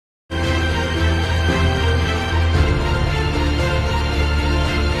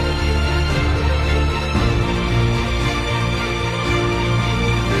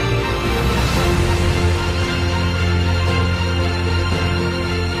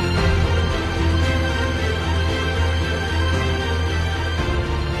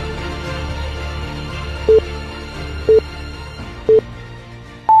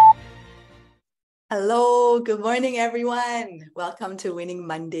good morning, everyone. Welcome to Winning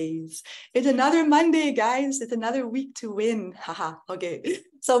Mondays. It's another Monday, guys. It's another week to win. Haha. Okay.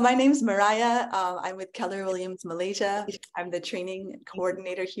 So my name's Mariah. I'm with Keller Malaysia. I'm the training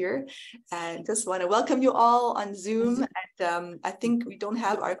coordinator here, and just want to welcome you all on Zoom. And I think we don't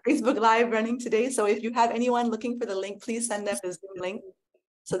have our Facebook Live running today. So if you have anyone looking for the link, please send them the Zoom link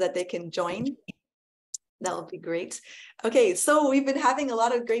so that they can join. That would be great. Okay, so we've been having a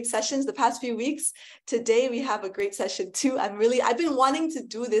lot of great sessions the past few weeks. Today we have a great session too. I've been wanting to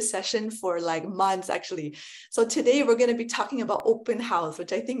do this session for like months actually. So today we're going to be talking about open house,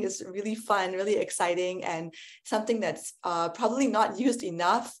 which I think is really fun, really exciting, and something that's probably not used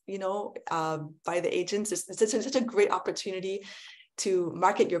enough, by the agents. It's such a great opportunity to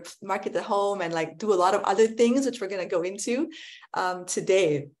market the home and like do a lot of other things, which we're going to go into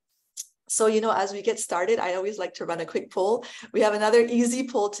today. So, as we get started, I always like to run a quick poll. We have another easy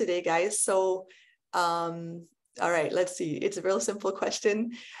poll today, guys. So, all right, let's see. It's a real simple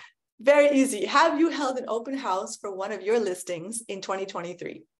question. Very easy. Have you held an open house for one of your listings in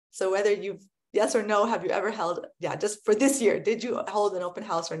 2023? So whether yes or no, have you ever held, just for this year, did you hold an open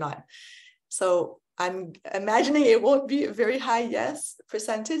house or not? So I'm imagining it won't be a very high yes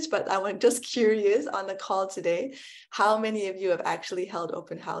percentage, but I'm just curious on the call today, how many of you have actually held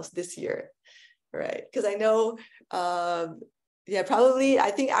open house this year, right? Because I know, probably,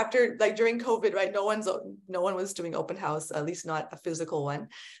 I think after during COVID, right, no one was doing open house, at least not a physical one.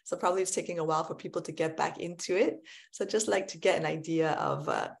 So probably it's taking a while for people to get back into it. So just like to get an idea of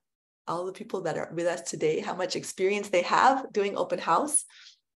all the people that are with us today, how much experience they have doing open house,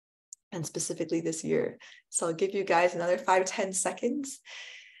 and specifically this year. So I'll give you guys another 5-10 seconds.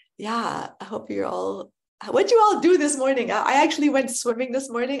 Yeah, I hope what'd you all do this morning? I actually went swimming this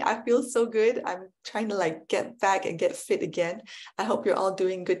morning. I feel so good. I'm trying to get back and get fit again. I hope you're all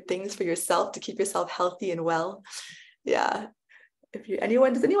doing good things for yourself to keep yourself healthy and well. Yeah. Does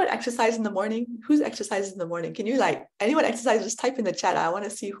anyone exercise in the morning? Who's exercises in the morning? Can you anyone exercise? Just type in the chat. I want to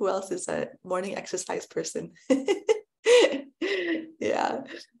see who else is a morning exercise person. Yeah.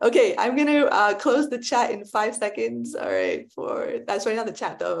 Okay, I'm gonna close the chat in 5 seconds. All right, that's right, not the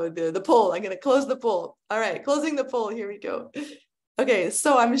chat though, the poll. I'm gonna close the poll. All right, closing the poll. Here we go. Okay,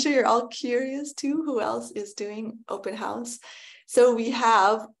 so I'm sure you're all curious too, who else is doing open house. So we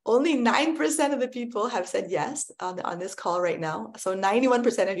have only 9% of the people have said yes on this call right now. So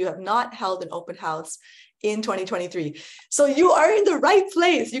 91% of you have not held an open house in 2023. So you are in the right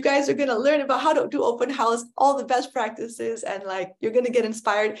place. You guys are going to learn about how to do open house, all the best practices, and you're going to get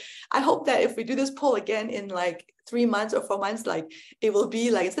inspired. I hope that if we do this poll again in 3 months or 4 months, it will be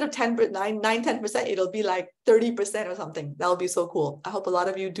instead of 10%, it'll be 30% or something. That'll be so cool. I hope a lot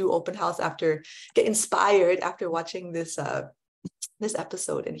of you do open house get inspired after watching this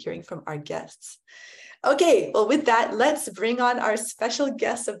episode and hearing from our guests. Okay, well, with that, let's bring on our special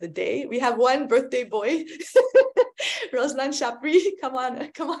guest of the day. We have one birthday boy, Roslan Shapri. Come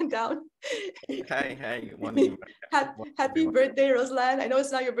on down. Hi, good morning. Happy birthday, Roslan. I know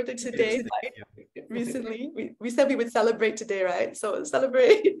it's not your birthday today, but recently we said we would celebrate today, right? So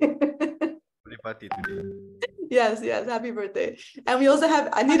celebrate. Party today. Yes, happy birthday. And we also have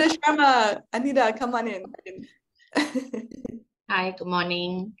Anita Sharma. Anita, come on in. Hi, good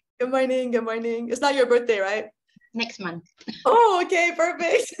morning. Good morning. It's not your birthday, right? Next month. Oh, okay,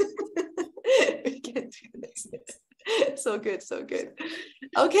 perfect. We can do this. So good.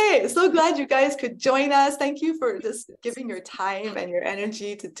 Okay, so glad you guys could join us. Thank you for just giving your time and your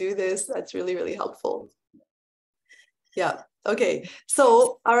energy to do this. That's really, really helpful. Yeah. Okay.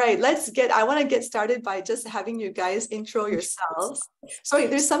 So, all right, I want to get started by just having you guys intro yourselves. Sorry,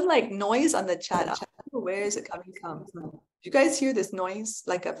 there's some noise on the chat. I don't know where is it coming from. Do you guys hear this noise,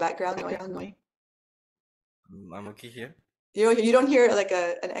 like a background noise? I'm okay here. You don't hear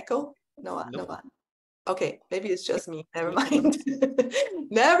an echo? No. Okay, maybe it's just me. Never mind.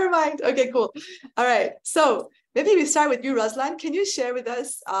 Never mind. Okay, cool. All right. So maybe we start with you, Roslan. Can you share with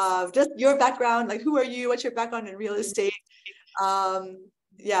us just your background? Who are you? What's your background in real estate? How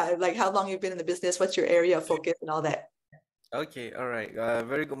long you've been in the business? What's your area of focus and all that? Okay, all right.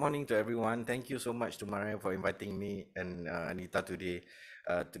 Very good morning to everyone. Thank you so much to Mariah for inviting me and Anita today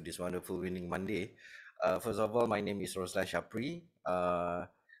to this wonderful Winning Monday. First of all, my name is Roslan Shapri.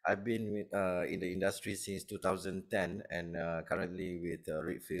 I've been in the industry since 2010 and currently with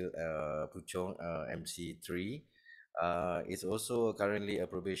Reapfield, Puchong, MC3. It's also currently a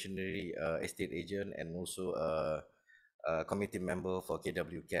probationary estate agent and also a committee member for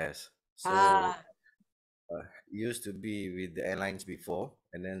KW Cares. So used to be with the airlines before,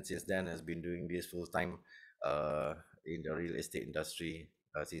 and then since then has been doing this full time in the real estate industry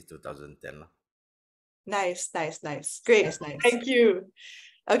since 2010. Nice. Great. Thank you.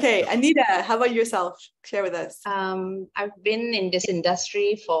 Okay, Anita, how about yourself? Share with us. I've been in this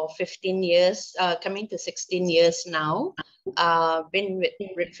industry for 15 years, coming to 16 years now. Been with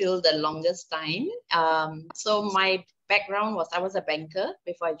Reapfield the longest time. So my background was I was a banker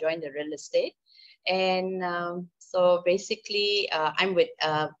before I joined the real estate. And so basically, I'm with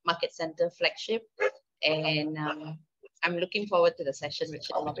Market Center Flagship, and I'm looking forward to the session with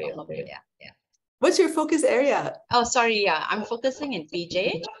all of you. Yeah. What's your focus area? Oh, sorry. Yeah, I'm focusing in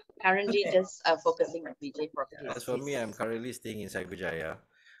PJ. Currently, Okay. just focusing on PJ properties. As for me, I'm currently staying in Cyberjaya.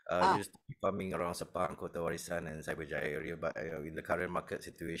 Used to be farming around Sepang, Kota Warisan, and Cyberjaya area, but in the current market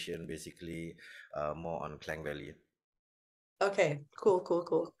situation, basically more on Klang Valley. Okay, cool.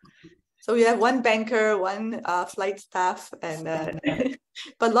 So we have one banker, one flight staff, and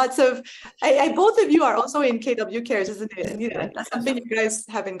but lots of. I both of you are also in KW Cares, isn't it, Anita? That's something you guys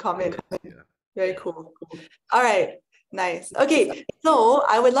have in common. Yeah. Very cool. All right, nice. Okay, so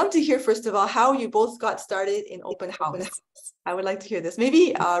I would love to hear first of all how you both got started in open house. I would like to hear this.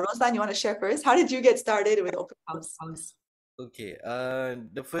 Maybe Roslan, you want to share first? How did you get started with open house? Okay.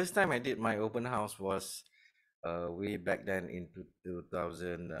 The first time I did my open house was way back then in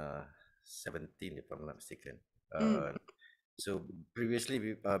 2017, if I'm not mistaken. So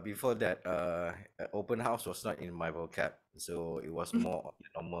previously, before that, open house was not in my vocab. So it was more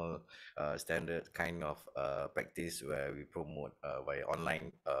normal, standard kind of practice where we promote via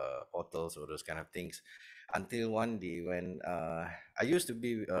online portals or those kind of things. Until one day when I used to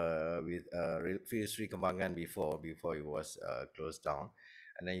be with Reapfield Kembangan before it was closed down,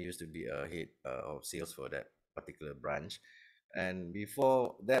 and I used to be a head of sales for that particular branch. And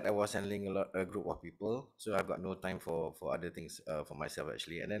before that, I was handling a group of people, so I've got no time for other things for myself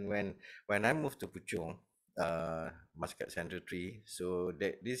actually. And then when I moved to Puchong, Muscat Center 3, so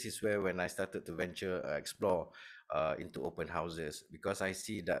this is where when I started to venture explore into open houses, because I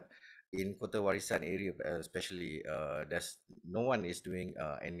see that in Kota Warisan area especially, there's no one is doing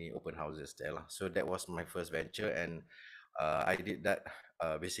any open houses there lah. So that was my first venture, and I did that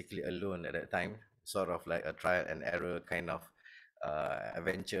basically alone at that time, sort of like a trial and error kind of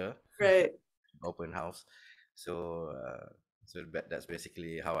adventure. Right. Open house. So that's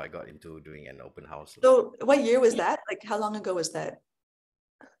basically how I got into doing an open house. So what year was that? Like how long ago was that?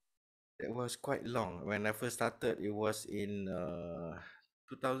 It was quite long. When I first started, it was in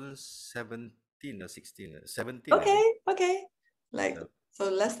 2017 or 16, 17. Okay. Like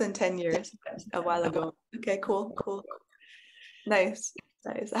so less than 10 years, a while ago. Okay, cool. Nice.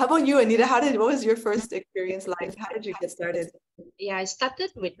 How about you, Anita? What was your first experience like? How did you get started? Yeah, I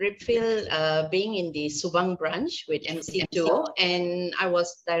started with Reapfield being in the Subang branch with MC2, and I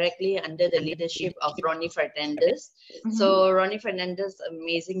was directly under the leadership of Ronnie Fernandez. So Ronnie Fernandez,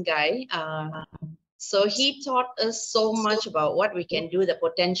 amazing guy. So he taught us so much about what we can do, the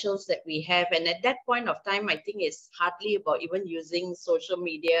potentials that we have. And at that point of time, I think it's hardly about even using social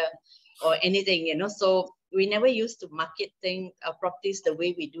media or anything, so we never used to market properties the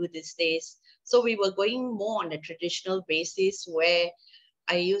way we do these days. So we were going more on a traditional basis where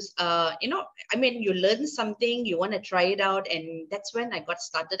I use, you learn something, you want to try it out. And that's when I got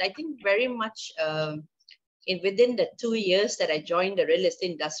started. I think very much within the 2 years that I joined the real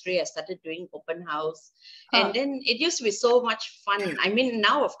estate industry, I started doing open house. And then it used to be so much fun. I mean,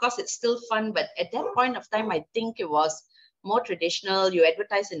 now, of course, it's still fun. But at that point of time, I think it was more traditional. You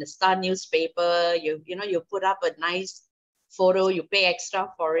advertise in the Star newspaper, you put up a nice photo, you pay extra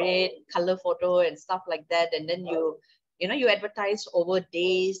for it, color photo and stuff like that. And then you advertise over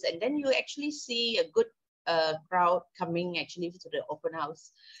days, and then you actually see a good crowd coming actually to the open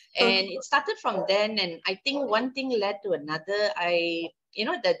house. And it started from then. And I think one thing led to another.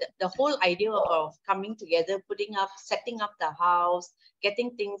 The whole idea of coming together, setting up the house,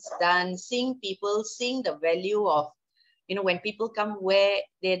 getting things done, seeing people, seeing the value of, when people come where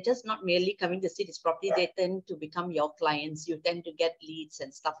they're just not merely coming to see this property, they tend to become your clients. You tend to get leads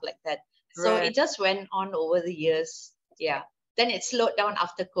and stuff like that. So it just went on over the years. Yeah. Then it slowed down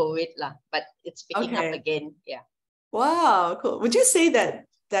after COVID lah, but it's picking up again. Yeah. Wow, cool. Would you say that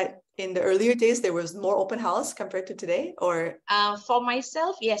in the earlier days there was more open house compared to today, or? For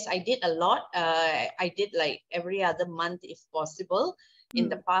myself, yes, I did a lot. I did like every other month if possible. In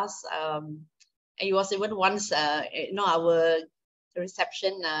the past, it was even once, our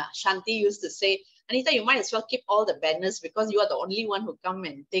reception, Shanti used to say, Anita, you might as well keep all the banners because you are the only one who come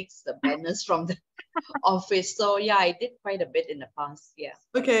and takes the banners from the office. So yeah, I did quite a bit in the past. Yeah.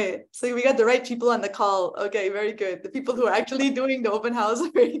 Okay, so we got the right people on the call. Okay, very good. The people who are actually doing the open house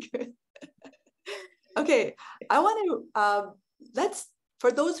are very good. Okay, I want to let's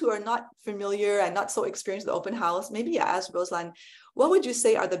for those who are not familiar and not so experienced with open house, maybe I ask Roslan, what would you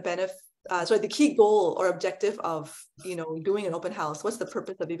say are the the key goal or objective of, doing an open house? What's the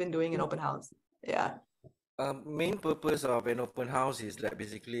purpose of even doing an open house? Yeah. Main purpose of an open house is that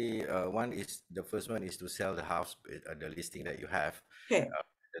basically the first one is to sell the house, the listing that you have, Okay.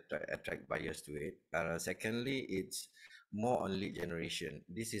 attract buyers to it. Secondly, it's more on lead generation.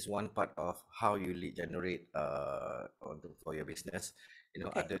 This is one part of how you lead generate for your business. Okay.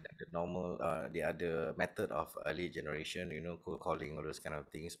 Other than the normal, the other method of lead generation, cold calling, all those kind of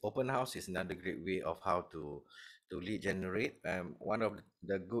things. Open house is another great way of how to lead generate. One of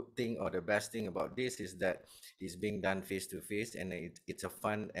the good thing or the best thing about this is that it's being done face to face, and it's a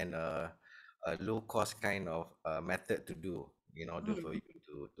fun and a low cost kind of method to do in order for you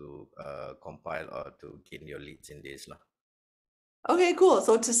to compile or to gain your leads in this lah. Okay, cool.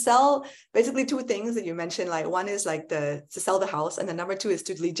 So to sell, basically two things that you mentioned, like one is like to sell the house, and then number two is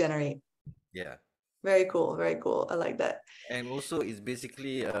to lead generate. Yeah. Very cool. Very cool. I like that. And also it's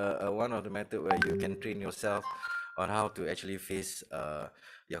basically one of the method where you can train yourself on how to actually face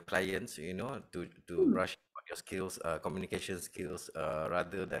your clients, to brush on your skills, communication skills,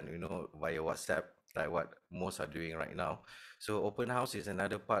 rather than via WhatsApp, like what most are doing right now. So open house is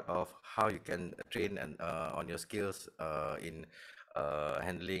another part of how you can train and on your skills in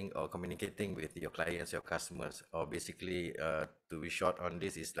handling or communicating with your clients, your customers, or basically to be short on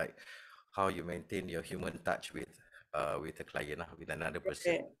this is like how you maintain your human touch with a client, with another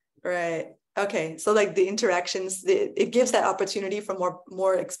person. Right. Okay. So like the interactions, it gives that opportunity for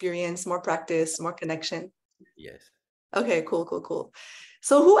more experience, more practice, more connection. Yes. Okay, cool.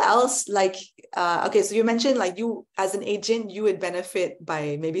 So who else, okay, so you mentioned like you as an agent, you would benefit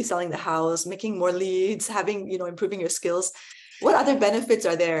by maybe selling the house, making more leads, having, improving your skills. What other benefits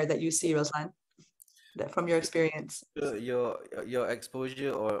are there that you see, Roslan, from your experience? Your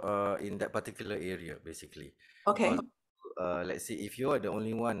exposure or in that particular area, basically. Okay. Let's say if you are the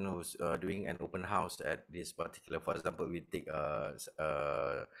only one who's doing an open house at this particular, for example, we take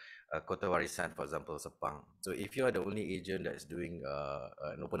Kota Warisan, for example, Sepang. So if you are the only agent that's doing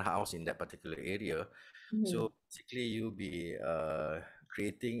an open house in that particular area, so basically you'll be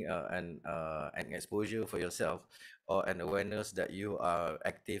creating an exposure for yourself, or an awareness that you are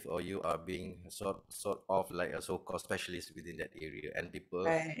active, or you are being sort of like a so-called specialist within that area, and people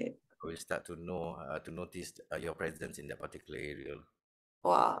Right. will start to know to notice your presence in that particular area.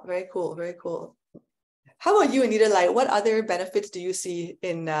 Wow, very cool, very cool. How about you, Anita? Like, what other benefits do you see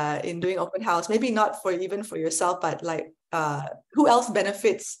in doing open house? Maybe not even for yourself, but like, who else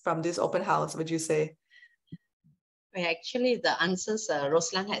benefits from this open house, would you say? Well, actually, the answers,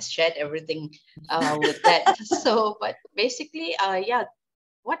 Roslan has shared everything with that. So, but basically, yeah,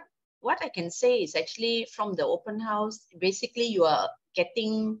 what I can say is actually from the open house, basically you are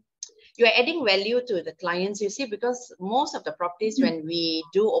adding value to the clients, you see, because most of the properties, when we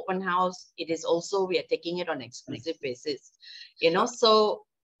do open house, it is also, we are taking it on exclusive basis, so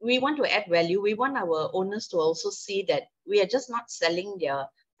we want to add value. We want our owners to also see that we are just not selling their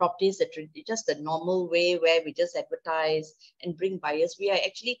properties just the normal way where we just advertise and bring buyers. We are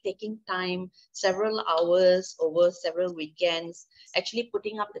actually taking time, several hours over several weekends, actually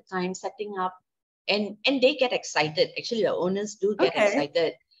putting up the time, setting up, and they get excited. Actually, the owners do get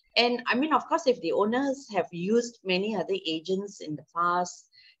excited. And I mean, of course, if the owners have used many other agents in the past,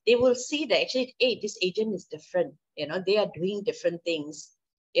 they will see that actually, hey, this agent is different. They are doing different things,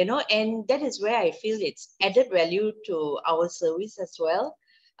 and that is where I feel it's added value to our service as well.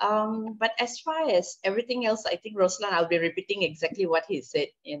 But as far as everything else, I think, Roslan, I'll be repeating exactly what he said,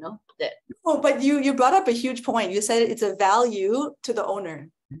 that. Oh, but you brought up a huge point. You said it's a value to the owner.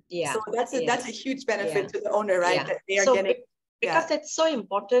 Yeah. So that's a huge benefit to the owner, right? Yeah. That they are getting. Because that's so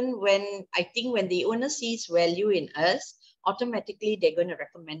important. When the owner sees value in us, automatically they're going to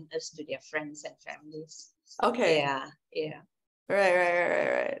recommend us to their friends and families. Okay. Yeah.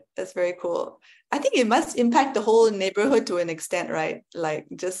 Right. That's very cool. I think it must impact the whole neighborhood to an extent, right? Like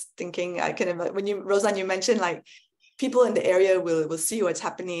just thinking, I can imagine when Roslan, you mentioned like people in the area will see what's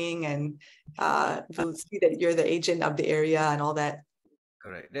happening and will see that you're the agent of the area and all that.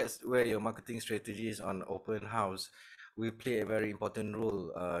 Correct. That's where your marketing strategies on open house will play a very important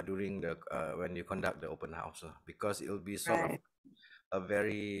role during the when you conduct the open house, because it will be sort of a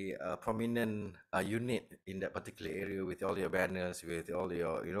very prominent unit in that particular area, with all your banners, with all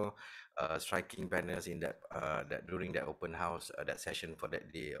your striking banners in that during that open house, that session for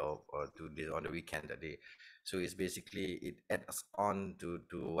that day, or on the weekend that day. So it's basically, it adds on to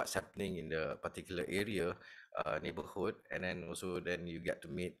what's happening in the particular area, neighborhood, and then also then you get to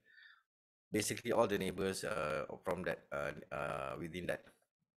meet basically all the neighbors from that within that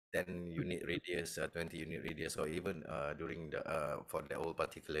 10 unit radius, 20 unit radius, or even during the for the whole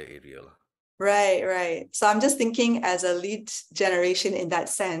particular area lah. Right, right. So I'm just thinking as a lead generation in that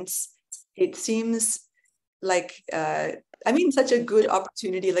sense, it seems like I mean such a good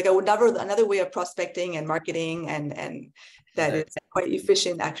opportunity, like another way of prospecting and marketing and that is quite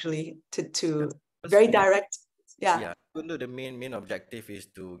efficient actually to very direct. Yeah, even though the main objective is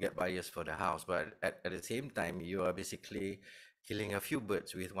to get buyers for the house, but at the same time you are basically killing a few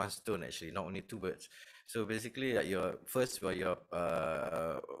birds with one stone, actually, not only two birds. So basically you're first, while you're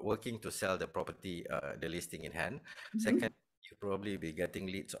working to sell the property, the listing in hand. Second, you probably be getting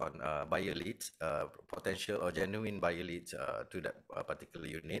leads on buyer leads, potential or genuine buyer leads to that particular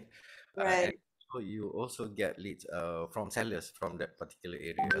unit. And Right. so you also get leads from sellers from that particular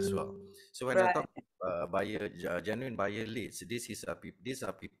area as well. So when I Right. talk genuine buyer leads, these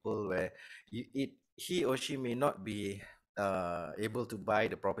are people where he or she may not be able to buy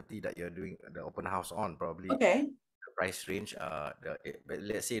the property that you're doing the open house on, probably Okay. the price range, but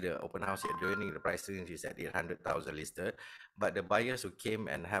let's say the open house you're doing, the price range is at 800,000 listed, but the buyers who came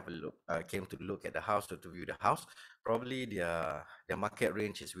and have a look, came to look at the house or to view the house, probably their market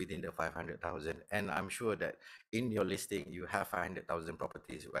range is within the 500,000. And I'm sure that in your listing you have 500,000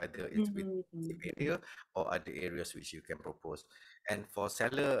 properties, whether it's within the same area or other areas which you can propose. And for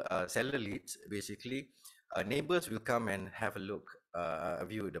seller leads, basically neighbors will come and have a look,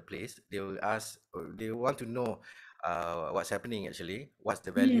 view the place. They will ask, they want to know what's happening, actually, what's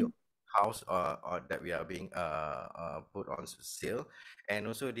the value of house or that we are being put on sale. And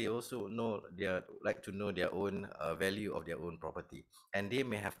also they also know, they like to know their own value of their own property, and they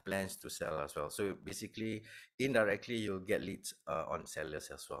may have plans to sell as well. So basically indirectly you'll get leads on sellers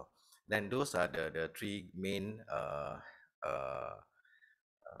as well. Then those are the three main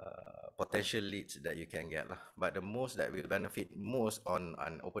potential leads that you can get lah. But the most that will benefit most on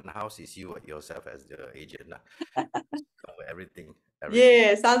an open house is you yourself as the agent lah. Cover everything.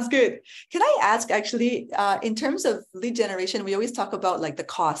 Yeah, sounds good. Can I ask actually, in terms of lead generation, we always talk about like the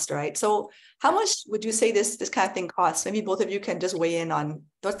cost, right? So how much would you say this kind of thing costs? Maybe both of you can just weigh in on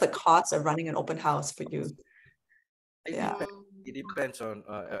what's the cost of running an open house for you. It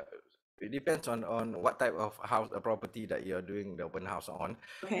depends on what type of house property that you're doing the open house on.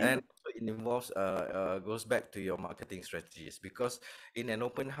 Okay. And it involves goes back to your marketing strategies, because in an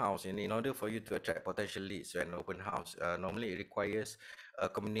open house, and in order for you to attract potential leads to an open house, normally it requires a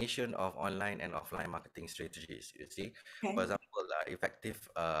combination of online and offline marketing strategies, you see. Okay. For example, effective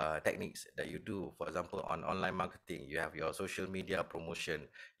techniques that you do, for example, on online marketing, you have your social media promotion,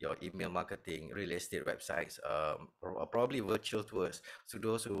 your email marketing, real estate websites, probably virtual tours. So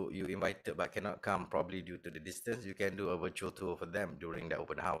those who you invited but cannot come, probably due to the distance, you can do a virtual tour for them during the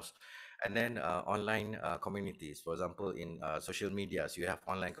open house. And then online communities, for example, in social medias, you have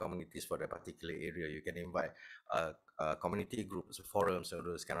online communities for that particular area. You can invite community groups, forums, or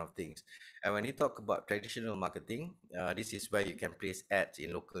those kind of things. And when you talk about traditional marketing, this is where you can place ads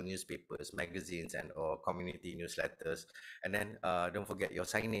in local newspapers, magazines, and or community newsletters. And then don't forget your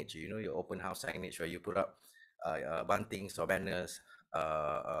signage, you know, your open house signage, where you put up buntings or banners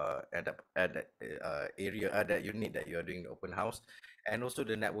at that area, at that unit that you are doing the open house. And also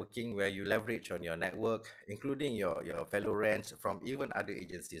the networking, where you leverage on your network, including your fellow rents from even other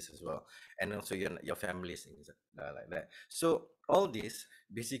agencies as well, and also your families, things like that. So all this,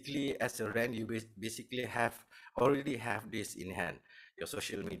 basically, as a rent, you basically already have this in hand: your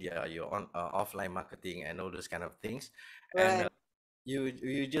social media, your offline marketing, and all those kind of things. Right. And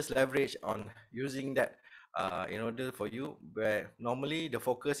you just leverage on using that in order for you, where normally the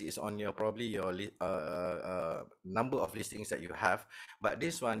focus is on your probably your number of listings that you have, but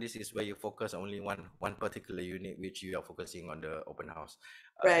this is where you focus only one particular unit, which you are focusing on the open house.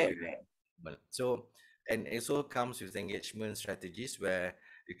 Right. So, and it also comes with engagement strategies, where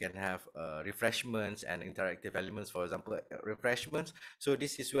you can have refreshments and interactive elements. For example, refreshments. So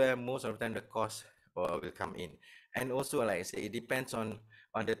this is where most of the time the cost will come in. And also, like I say, it depends on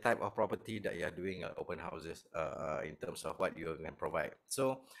the type of property that you are doing open houses, in terms of what you can provide.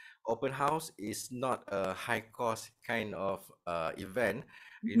 So open house is not a high cost kind of event,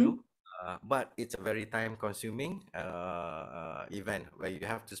 you know, but it's a very time consuming event, where you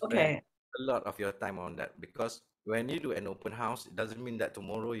have to spend a lot of your time on that. Because when you do an open house, it doesn't mean that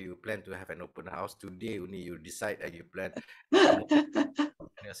tomorrow you plan to have an open house. Today only you decide and you plan tomorrow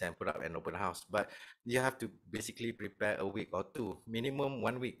and put up an open house, but you have to basically prepare a week or two, minimum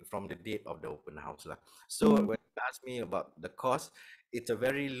 1 week from the date of the open house lah. So when you ask me about the cost, it's a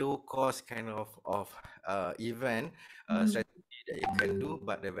very low cost kind of event strategy that you can do,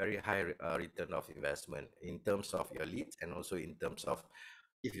 but a very high return of investment in terms of your leads and also in terms of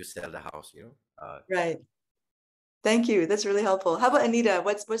if you sell the house, Right. Thank you. That's really helpful. How about Anita?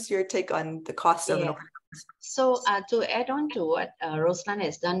 What's your take on the cost of an Yeah. open house? So to add on to what Roslan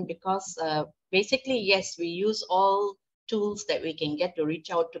has done, because basically, yes, we use all tools that we can get to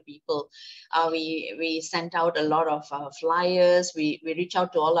reach out to people. We sent out a lot of flyers. We reach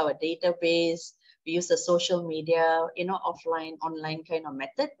out to all our database. We use the social media, offline, online kind of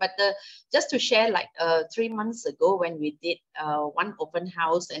method. But just to share, like 3 months ago when we did one open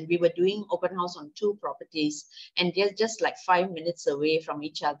house, and we were doing open house on 2 properties, and they're just like 5 minutes away from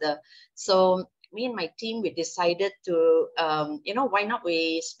each other. So me and my team, we decided to, why not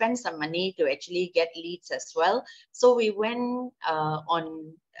we spend some money to actually get leads as well. So we went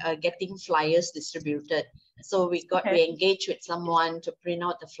on getting flyers distributed. So we engaged with someone to print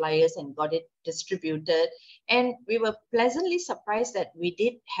out the flyers and got it distributed. And we were pleasantly surprised that we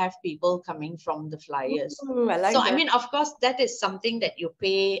did have people coming from the flyers. Ooh, I like So, that. I mean, of course, that is something that you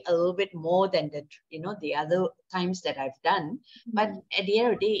pay a little bit more than the other times that I've done. But at the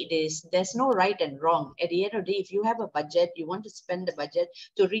end of the day, there's no right and wrong. At the end of the day, if you have a budget, you want to spend the budget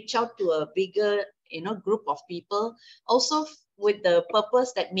to reach out to a bigger, group of people, also with the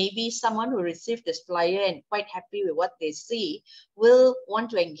purpose that maybe someone who received this flyer and quite happy with what they see will want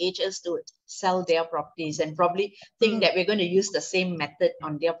to engage us to sell their properties and probably think that we're going to use the same method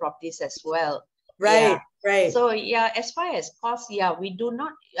on their properties as well. Right, right. So yeah, as far as cost, we do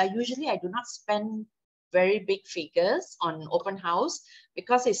not, usually I do not spend very big figures on open house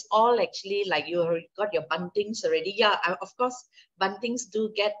because it's all actually like you got your buntings already. Of course, buntings do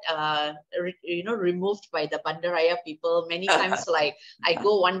get removed by the Bandaraya people many times. Like I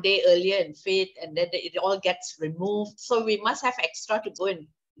go one day earlier and fit, and then it all gets removed. So we must have extra to go and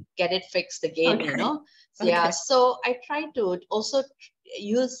get it fixed again. So I try to also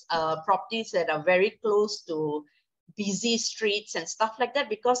use properties that are very close to busy streets and stuff like that,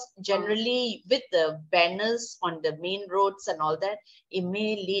 because generally with the banners on the main roads and all that, it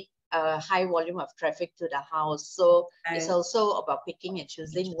may lead a high volume of traffic to the house. So it's also about picking and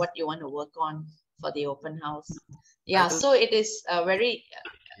choosing what you want to work on for the open house. So it is very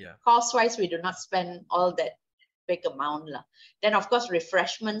cost wise, we do not spend all that big amount lah. Then of course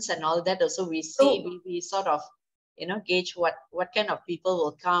refreshments and all that also we see. We sort of gauge what kind of people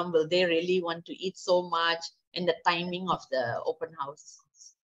will come. Will they really want to eat so much? And the timing of the open house.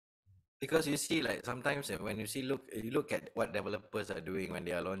 Because you see, like sometimes when you look at what developers are doing when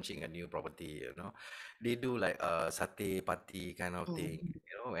they are launching a new property, they do like a satay party kind of thing,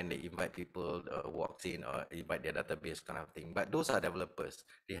 when they invite people walks in or invite their database kind of thing. But those are developers;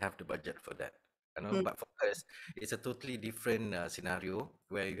 they have the budget for that. But for us, it's a totally different scenario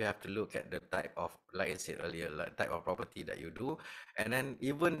where you have to look at the type of, like I said earlier, like type of property that you do, and then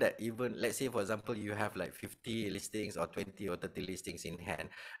even let's say for example you have like 50 listings or 20 or 30 listings in hand,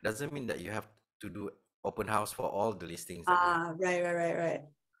 doesn't mean that you have to do open house for all the listings that you have. Right.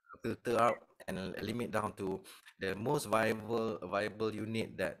 Filter out and limit down to the most viable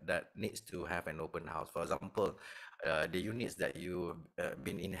unit that needs to have an open house. For example, the units that you've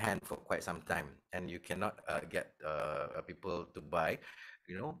been in hand for quite some time and you cannot get people to buy,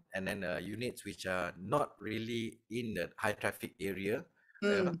 and then units which are not really in the high traffic area,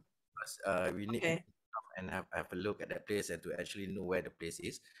 we need to come and have a look at that place and to actually know where the place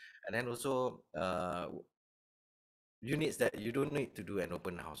is. And then also units that you don't need to do an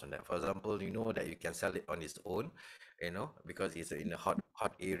open house on that. For example, you know that you can sell it on its own, because it's in a hot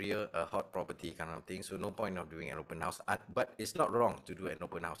area, a hot property kind of thing. So no point of doing an open house. But it's not wrong to do an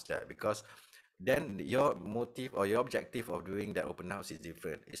open house there, because then your motive or your objective of doing that open house is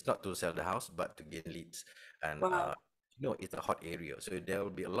different. It's not to sell the house, but to gain leads. And it's a hot area, so there will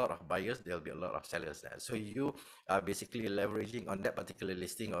be a lot of buyers, there will be a lot of sellers there. So you are basically leveraging on that particular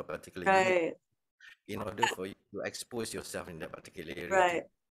listing or particular unit in order for you to expose yourself in that particular area to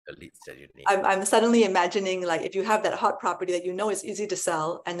the leads that you need. I'm suddenly imagining, like, if you have that hot property that is easy to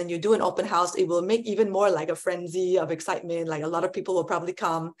sell, and then you do an open house, it will make even more like a frenzy of excitement. Like a lot of people will probably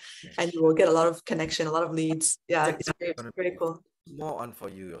come, and you will get a lot of connection, a lot of leads. It's very cool. More on for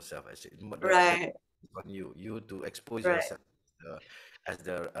you yourself, actually. Right. On you to expose yourself as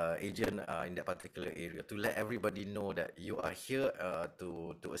the agent in that particular area, to let everybody know that you are here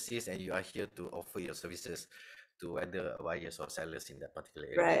to assist, and you are here to offer your services to either buyers or sellers in that particular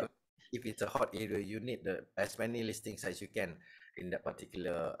area. Because if it's a hot area, you need as many listings as you can in that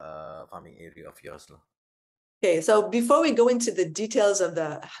particular farming area of yours. Okay, so before we go into the details of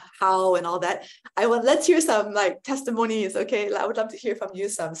the how and all that, let's hear some like testimonies. Okay, I would love to hear from you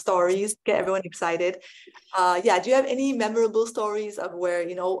some stories, get everyone excited. Yeah, do you have any memorable stories of where,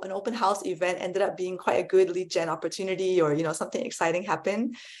 you know, an open house event ended up being quite a good lead gen opportunity, or, you know, something exciting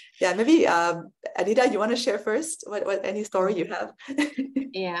happened? Yeah, maybe Anita, you want to share first? What any story you have?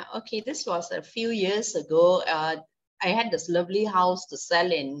 Yeah, okay. This was a few years ago. I had this lovely house to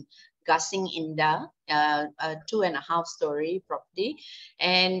sell in Gasing, India, a 2.5-story property.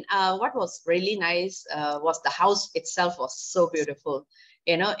 And what was really nice was the house itself was so beautiful.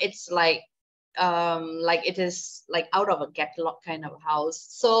 You know, it's like it is like out of a catalog kind of house.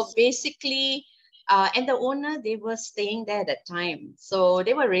 So basically, and the owner, they were staying there at that time. So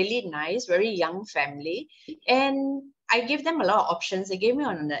they were really nice, very young family. And I gave them a lot of options. They gave me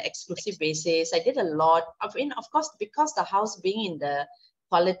on an exclusive basis. I did a lot of, of course, because the house being in the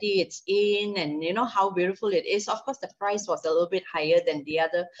quality it's in, and you know how beautiful it is. Of course, the price was a little bit higher than the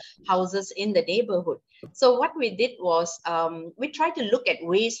other houses in the neighborhood. So what we did was we tried to look at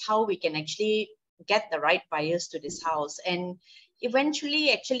ways how we can actually get the right buyers to this house. And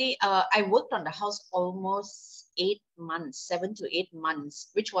eventually, actually, I worked on the house almost 8 months, 7 to 8 months,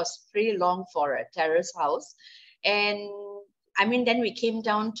 which was pretty long for a terrace house. And I mean, then we came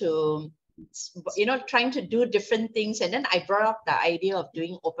down to, you know, trying to do different things. And then I brought up the idea of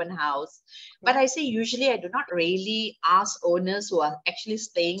doing open house. But I say, usually I do not really ask owners who are actually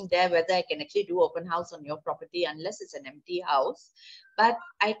staying there whether I can actually do open house on your property unless it's an empty house. But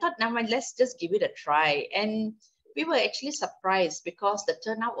I thought, now let's just give it a try. And we were actually surprised because the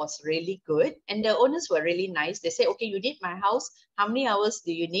turnout was really good and the owners were really nice. They say, okay, you need my house. How many hours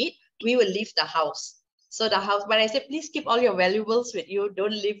do you need? We will leave the house. So the house, but I said, please keep all your valuables with you.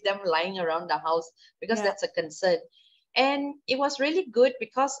 Don't leave them lying around the house because that's a concern. And it was really good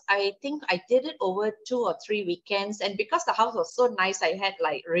because I think I did it over 2 or 3 weekends. And because the house was so nice, I had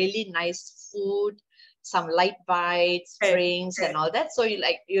like really nice food, some light bites, drinks, and all that. So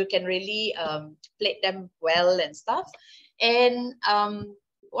you can really plate them well and stuff. And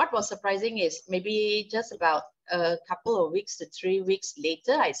what was surprising is maybe just about a couple of weeks to 3 weeks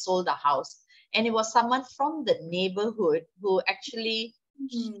later, I sold the house. And it was someone from the neighborhood who actually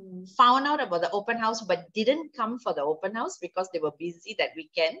found out about the open house, but didn't come for the open house because they were busy that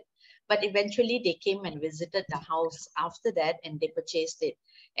weekend. But eventually they came and visited the house after that and they purchased it.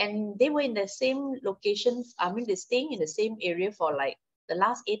 And they were in the same locations. I mean, they're staying in the same area for like the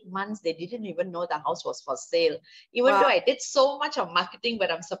last 8 months. They didn't even know the house was for sale. Even though I did so much of marketing,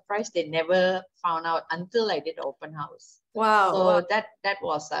 but I'm surprised they never found out until I did the open house. Wow. So that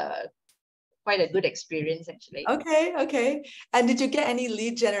was quite a good experience actually. Okay. And did you get any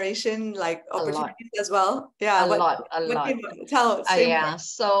lead generation like opportunities as well? Yeah, a lot. Tell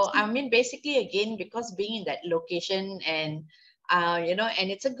So I mean, basically, again, because being in that location and you know, and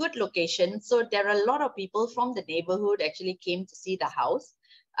it's a good location, so there are a lot of people from the neighborhood actually came to see the house.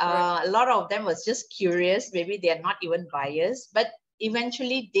 A lot of them was just curious. Maybe they are not even buyers, but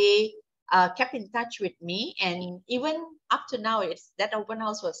eventually they kept in touch with me, and even up to now, it's that open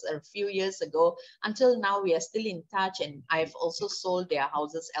house was a few years ago. Until now, we are still in touch, and I've also sold their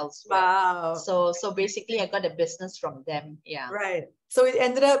houses elsewhere. Wow. So basically, I got a business from them. Yeah. Right. So it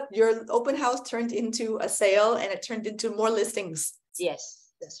ended up your open house turned into a sale, and it turned into more listings.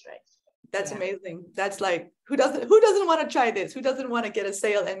 Yes, that's right. That's amazing. That's like, who doesn't want to try this? Who doesn't want to get a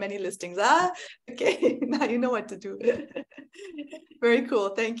sale and many listings? Okay, now you know what to do. Very cool.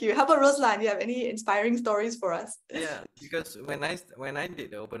 Thank you. How about Roslan? You have any inspiring stories for us? Yeah, because when I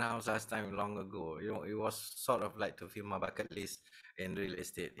did the open house last time long ago, you know, it was sort of like to fill my bucket list in real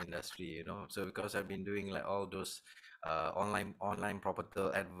estate industry, you know. So because I've been doing like all those online property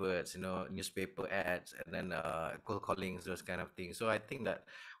adverts, you know, newspaper ads, and then cold callings, those kind of things. So I think that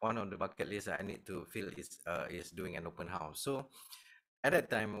one of the bucket lists I need to fill is doing an open house. So at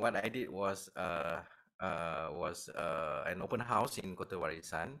that time, what I did was an open house in Kota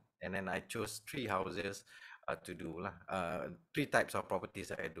Warisan, and then I chose 3 houses to do lah. 3 types of properties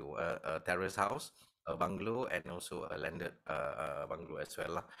that I do: a terrace house, a bungalow, and also a landed bungalow as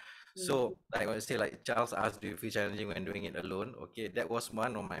well lah. So I want to say, like Charles asked, do you feel challenging when doing it alone? Okay, that was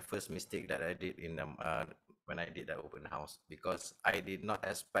one of my first mistake that I did in when I did that open house, because I did not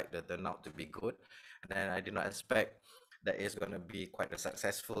expect the turnout to be good, and then I did not expect that is going to be quite a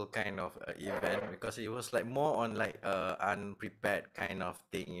successful kind of event, because it was like more on like unprepared kind of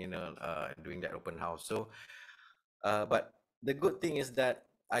thing, you know, doing that open house. So but the good thing is that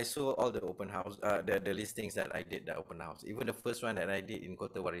I saw all the open house, the listings that I did the open house, even the first one that I did in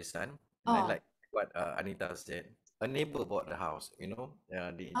Kota Warisan. And I like what Anita said, a neighbor bought the house, you know.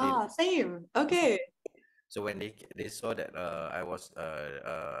 Same. Okay. So when they saw that I was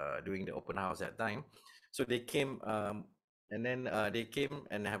doing the open house that time, so they came and then they came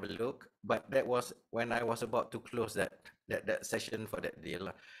and have a look. But that was when I was about to close that session for that day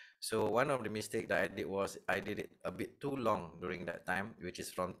lah. So one of the mistake that I did was I did it a bit too long during that time, which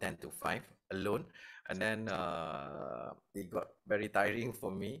is from 10 to 5 alone. And then it got very tiring for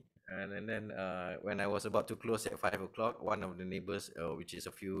me. And then when I was about to close at 5 o'clock, one of the neighbors, which is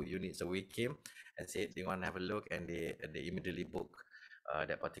a few units away, came and said they want to have a look, and they immediately booked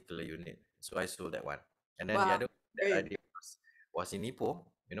that particular unit. So I sold that one. And then the Wow. other one that I Great. did was in Ipoh,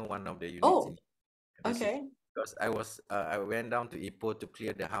 one of the units Oh, in the city, okay. because I went down to Ipoh to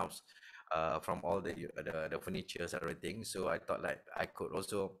clear the house from all the furniture and everything. So I thought like I could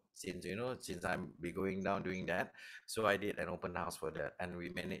also, since I'm be going down doing that, so I did an open house for that, and we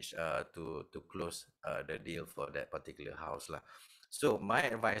managed to close the deal for that particular house lah. So my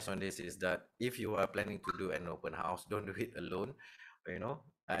advice on this is that if you are planning to do an open house, don't do it alone,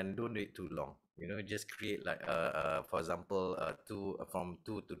 and don't do it too long. Just create like for example, from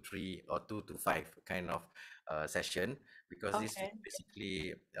 2 to 3 or 2 to 5 kind of session, because this Okay.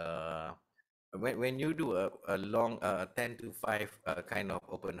 basically when you do a long 10 to 5 kind of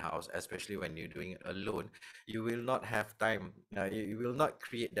open house, especially when you're doing it alone, you will not have time, you will not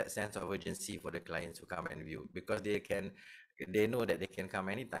create that sense of urgency for the clients to come and view, because they know that they can come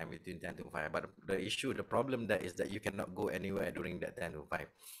anytime between 10 to 5. But the problem that is that you cannot go anywhere during that 10 to 5.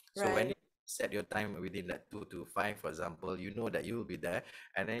 So when Right. you set your time within that 2 to 5, for example, you know that you will be there,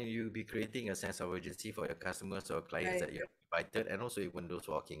 and then you'll be creating a sense of urgency for your customers or clients Right. that you have invited, and also even those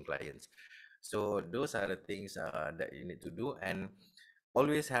walking clients. So those are the things that you need to do, and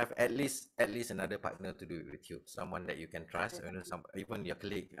always have at least another partner to do it with you, someone that you can trust, some even your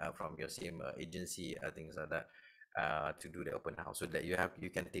colleague from your same agency, things like that, to do the open house, so that you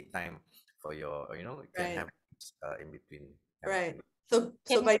can take time for your, you can Right. have in between Right. everything.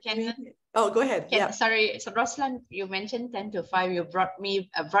 So by doing, oh, go ahead. Yeah. Sorry, so Roslan, you mentioned 10 to 5. You brought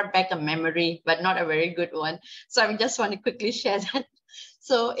back a memory, but not a very good one. So I just want to quickly share that.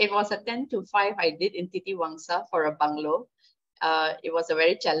 So it was a 10 to 5 I did in Titi Wangsa for a bungalow. It was a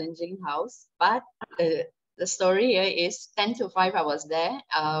very challenging house, but the story here is 10 to 5 I was there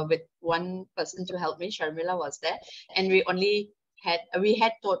with one person to help me. Sharmila was there, and we had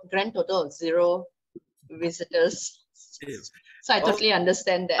grand total of 0 visitors. So I All, totally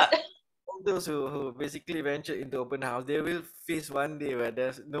understand that. all those who basically venture into open house, they will face one day where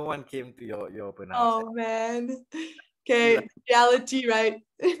there's no one came to your open house. Oh man. Feel Okay. like Reality, right?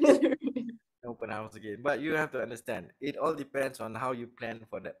 open house again. But you have to understand, it all depends on how you plan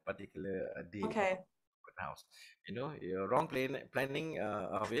for that particular day of Okay. open house. Your wrong planning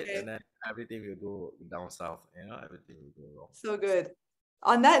of it, Okay. and then everything will go down south. Everything will go wrong. So good.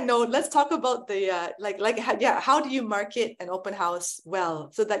 On that note, let's talk about the how do you market an open house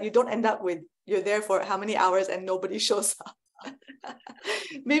well, so that you don't end up with you're there for how many hours and nobody shows up.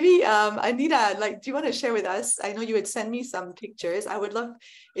 Maybe Anita, do you want to share with us? I know you would send me some pictures. I would love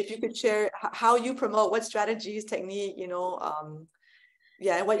if you could share how you promote, what strategies, technique, and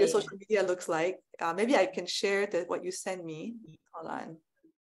what your social media looks like. Maybe I can share what you send me. Hold on.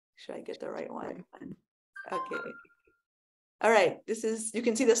 Should I get the right one? Okay. All right. You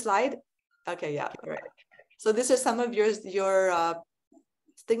can see the slide. Okay. Yeah. All right. So this is some of your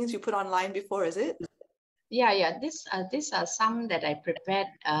things you put online before, is it? Yeah. These are some that I prepared.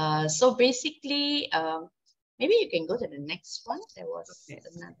 So basically, maybe you can go to the next one. There was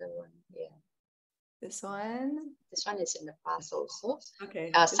another one. Yeah. This one. This one is in the past also.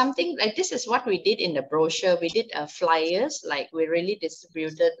 Okay. Something like this is what we did in the brochure. We did flyers, like we really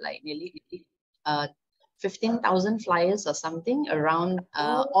distributed like nearly 15,000 flyers or something around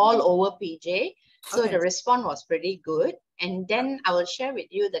all over PJ. So the response was pretty good. And then I will share with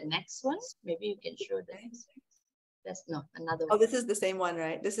you the next one. Maybe you can show the next one. That's another one. Oh, this is the same one,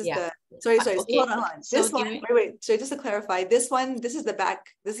 right? This is sorry. Okay. Hold on. This one, wait. So just to clarify, this is the back.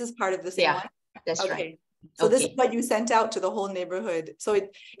 This is part of the same one. That's right. So this is what you sent out to the whole neighborhood. So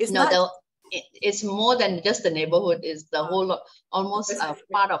it's it's more than just the neighborhood. It's the whole, almost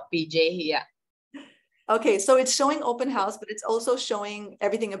part of PJ here. Okay, so it's showing open house, but it's also showing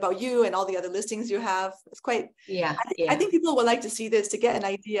everything about you and all the other listings you have. It's quite, I think people would like to see this to get an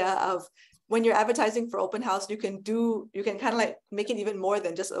idea of when you're advertising for open house, you can kind of like make it even more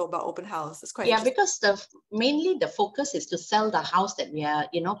than just about open house. It's quite interesting. Because mainly the focus is to sell the house that we are,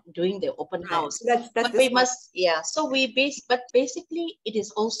 doing the open house. So that's but we must, so but basically it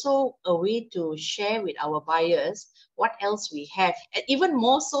is also a way to share with our buyers what else we have. And even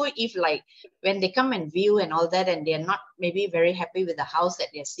more so if like when they come and view and all that, and they're not maybe very happy with the house that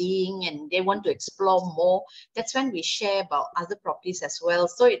they're seeing and they want to explore more, that's when we share about other properties as well.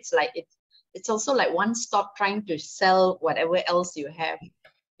 So it's like it's also like one stop trying to sell whatever else you have,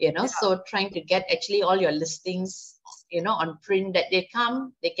 so trying to get actually all your listings, on print, that they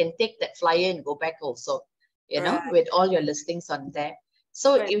can take that flyer and go back also, with all your listings on there.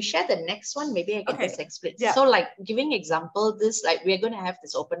 So you share the next one, maybe I can just explain. So like giving example, this, like we're going to have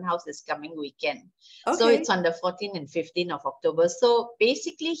this open house this coming weekend. So it's on the 14th and 15th of October. So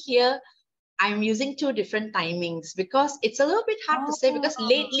basically here, I'm using two different timings because it's a little bit hard to say, because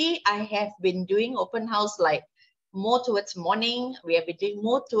lately I have been doing open house like more towards morning. We have been doing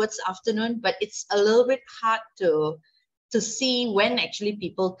more towards afternoon, but it's a little bit hard to see when actually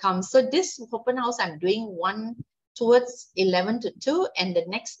people come. So this open house, I'm doing one towards 11 to 2, and the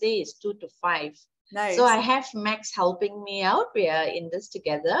next day is 2 to 5. Nice. So I have Max helping me out. We are in this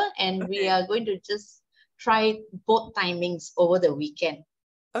together, and we are going to just try both timings over the weekend.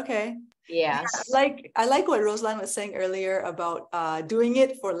 Okay. Yes. I like what Roslan was saying earlier about doing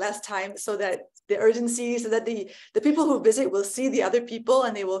it for less time, so that the urgency, so that the people who visit will see the other people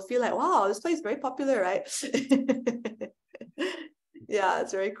and they will feel like, wow, this place is very popular, right? Yeah,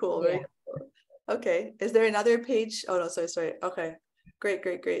 it's very cool. Very cool. Okay. Is there another page? Oh no, sorry. Okay. Great.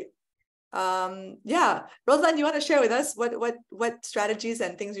 Yeah. Roslan, you want to share with us what strategies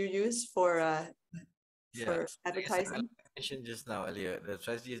and things you use for advertising? I mentioned just now earlier, the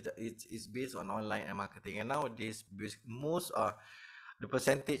strategy is that it's based on online and marketing, and nowadays most are the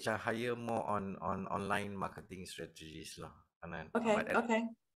percentage are higher more on online marketing strategies lah. Okay.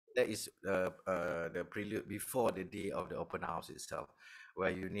 That is the prelude before the day of the open house itself,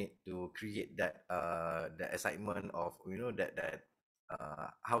 where you need to create that the excitement of that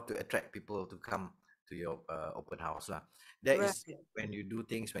how to attract people to come to your open house lah. That is when you do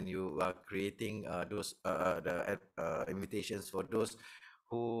things, when you are creating those the invitations for those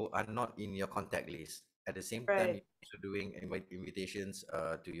who are not in your contact list. At the same time, you're also doing invitations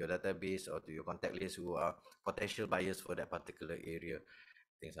to your database or to your contact list who are potential buyers for that particular area,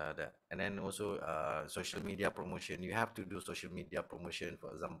 things like that. And then also social media promotion. You have to do social media promotion,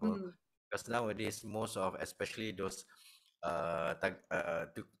 for example, because nowadays most of, especially those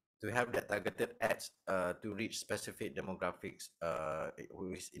to have that targeted ads to reach specific demographics who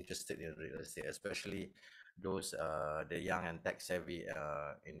is interested in real estate, especially those the young and tech savvy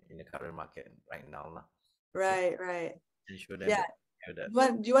in the current market right now lah. Right. Ensure them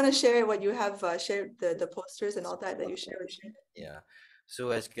do you want to share what you have shared, the posters and all that you share with me? Yeah.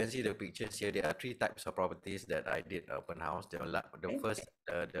 So as you can see the pictures here, there are 3 types of properties that I did open house. The first,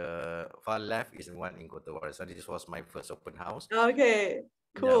 the far left is one in Kota Waris. So this was my first open house. Okay,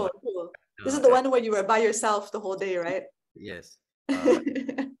 cool. This is the one where you were by yourself the whole day, right? Yes.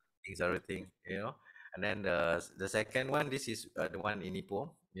 Things everything, And then the second one, this is the one in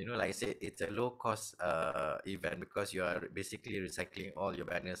Ipoh. Like I said, it's a low cost event because you are basically recycling all your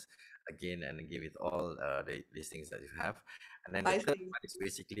banners again and give it all the listings that you have. And then the third one is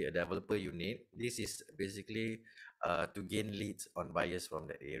basically a developer unit. This is basically to gain leads on buyers from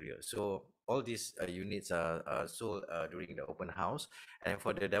that area. So all these units are sold during the open house. And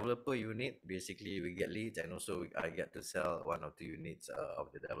for the developer unit, basically we get leads, and also I get to sell 1 or 2 units of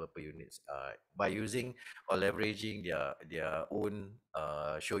the developer units by using or leveraging their own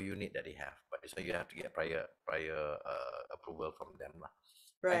show unit that they have. But this one you have to get prior approval from them lah.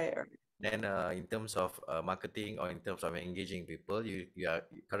 Right. Then in terms of marketing or in terms of engaging people, you are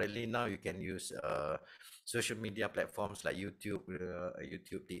currently now you can use social media platforms like YouTube,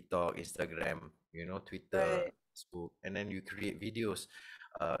 TikTok, Instagram, Twitter, Facebook, and then you create videos,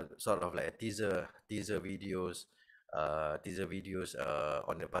 sort of like teaser videos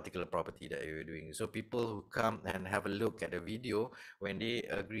on the particular property that you're doing. So people who come and have a look at the video, when they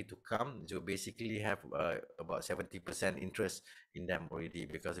agree to come, you basically have about 70% interest in them already,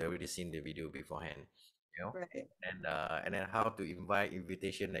 because they already seen the video beforehand. And then how to invite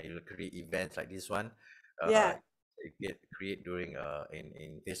invitation, that you'll create events like this one. Create during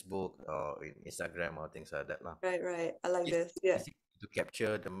in Facebook or in Instagram or things like that lah. Right. I like this. Yeah. To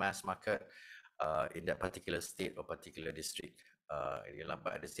capture the mass market in that particular state or particular district.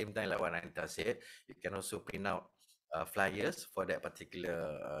 But at the same time, like what Anita said, you can also print out flyers for that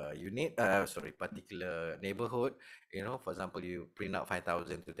particular particular neighborhood. You know, for example, you print out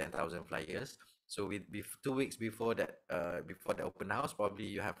 5,000 to 10,000 flyers. So with 2 weeks before the open house, probably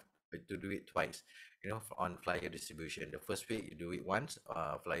you have to do it twice. You know, on flyer distribution. The first week you do it once,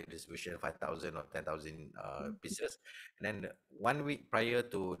 flyer distribution 5,000 or 10,000 pieces, and then 1 week prior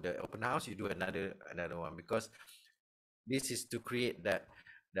to the open house, you do another one, because this is to create that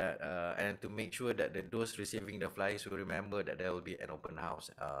and to make sure that those receiving the flyers will remember that there will be an open house.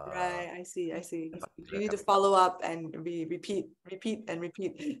 Right, I see. You need to Coming. follow up and repeat and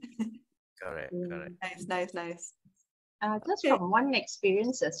repeat. Correct. Nice. Just Okay. from one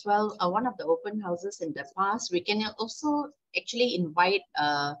experience as well, one of the open houses in the past, we can also actually invite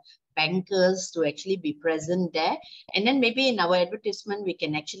bankers to actually be present there. And then maybe in our advertisement, we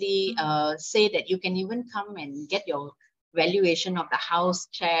can actually say that you can even come and get your valuation of the house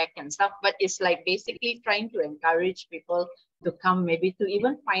check and stuff. But it's like basically trying to encourage people to come, maybe to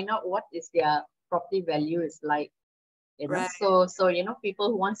even find out what is their property value is like. You know, Right. so you know,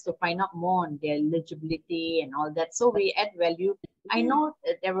 people who wants to find out more on their eligibility and all that, so we add value. I know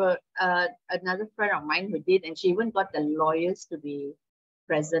that there were another friend of mine who did, and she even got the lawyers to be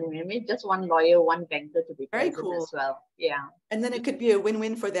present, maybe just one lawyer, one banker to be Very present cool. as well. Yeah, And then it could be a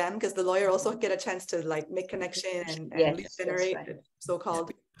win-win for them, because the lawyer also get a chance to like make connection and yes, lead that's generate, right.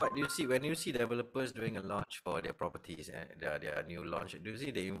 so-called. But you see, when you see developers doing a launch for their properties and their new launch, do you see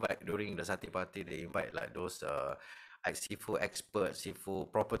they invite during the Sati party, they invite like those like seafood experts,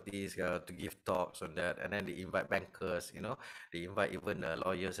 seafood properties to give talks on that, and then they invite bankers, you know, they invite even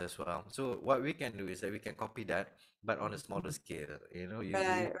lawyers as well. So what we can do is that we can copy that, but on a smaller scale. You know, you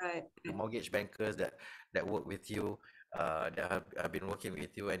Right. mortgage bankers that work with you, that have been working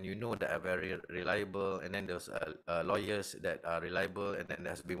with you, and you know that are very reliable, and then there's lawyers that are reliable and then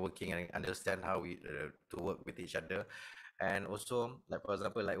has been working and understand how we to work with each other. And also, like for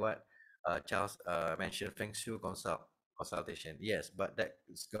example, like what Charles mentioned, feng shui consultation. Yes, but that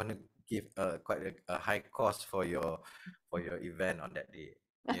is going to give quite a high cost for your event on that day,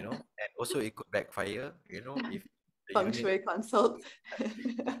 you know. And also it could backfire, you know, if the Feng unit Shui consult.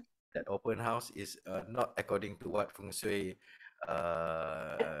 that open house is not according to what feng shui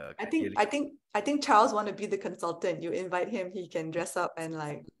I think criteria. I think Charles want to be the consultant. You invite him, he can dress up and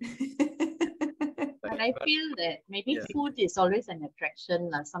like. But I feel that maybe Yeah. food is always an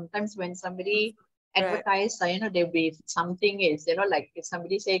attraction. Sometimes when somebody Right. advertise, there'll be something is, you know, like if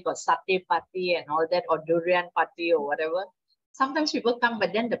somebody say got satay party and all that, or durian party or whatever. Sometimes people come,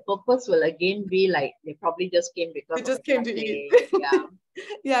 but then the purpose will again be like they probably just came because We of just the came to eat. satay. Yeah.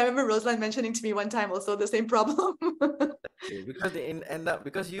 Yeah, I remember Roslan mentioning to me one time also the same problem. Because they end up,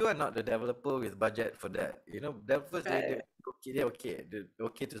 because you are not the developer with budget for that, you know. Developers, Right. they're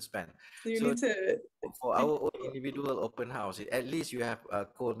okay to spend. So you So need to for our own individual open house, at least you have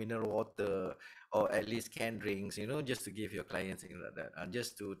cold mineral water, or at least canned drinks, you know, just to give your clients things like that,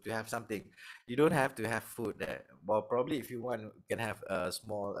 just to have something. You don't have to have food there. Well, probably if you want, you can have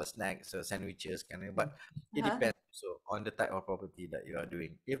small snacks, sandwiches, kind of. But it depends also on the type of property that you are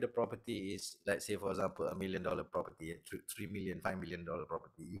doing. If the property is, let's say, for example, $1 million property, 3 million, $5 million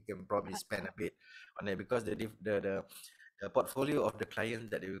property, you can probably spend a bit on it, because the portfolio of the client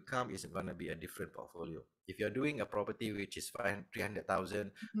that will come is going to be a different portfolio. If you're doing a property which is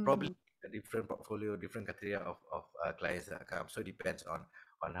 300,000, probably a different portfolio, different criteria of clients that come. So it depends on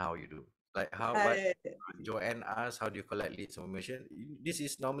how you do. Like how what Right. Joanne asked, how do you collect leads information? This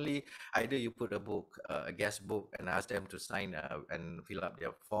is normally either you put a book, a guest book, and ask them to sign and fill up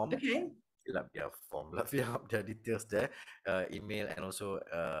their form, Okay. fill up their details there, email, and also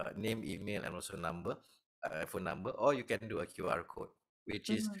name, email, and also number, phone number, or you can do a QR code, which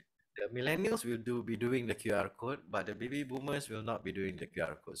is the millennials will be doing the QR code, but the baby boomers will not be doing the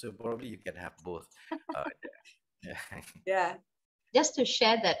QR code. So probably you can have both. Yeah. Yeah. Just to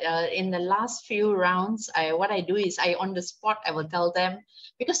share that in the last few rounds, what I do is I on the spot, I will tell them,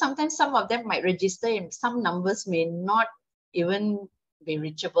 because sometimes some of them might register and some numbers may not even be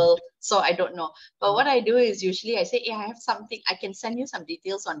reachable. So I don't know. But what I do is usually I say, hey, I have something, I can send you some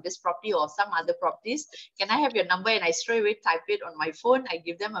details on this property or some other properties. Can I have your number? And I straight away type it on my phone. I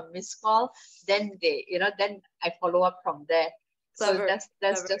give them a missed call. Then then I follow up from there. Clever. So that's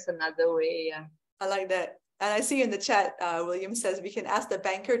Clever. just another way. Yeah. I like that. And I see in the chat, William says we can ask the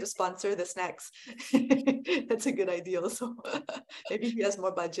banker to sponsor the snacks. That's a good idea also. Maybe he has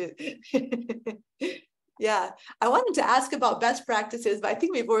more budget. Yeah, I wanted to ask about best practices, but I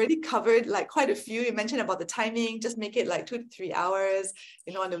think we've already covered like quite a few. You mentioned about the timing, just make it like 2 to 3 hours,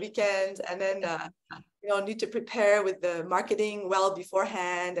 on the weekends. And then need to prepare with the marketing well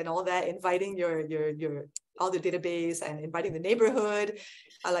beforehand and all that, inviting your all the database and inviting the neighborhood.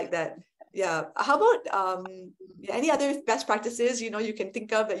 I like that. Yeah. How about any other best practices you can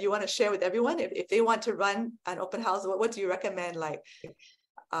think of that you want to share with everyone if they want to run an open house? What do you recommend, like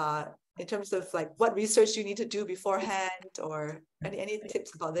in terms of like what research you need to do beforehand, or any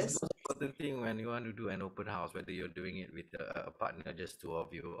tips about The this? most important thing when you want to do an open house, whether you're doing it with a partner, just two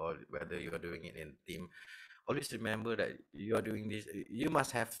of you, or whether you're doing it in a team, always remember that you are doing this. You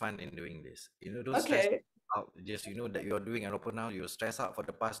must have fun in doing this. Don't stress Okay. out. Just that you're doing an open house. You're stressed out for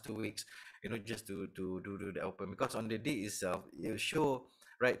the past 2 weeks. Just to do the open, because on the day itself, you show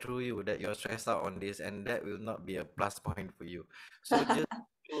right through you that you're stressed out on this, and that will not be a plus point for you. So just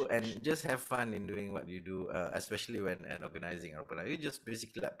do and just have fun in doing what you do, especially when and organizing open house. You just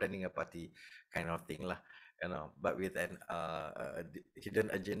basically like planning a party kind of thing lah. But with an hidden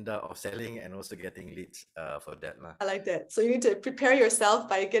agenda of selling and also getting leads for that lah. I like that. So you need to prepare yourself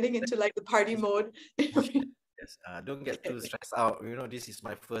by getting into like the party mode. Yes, don't get too stressed out. This is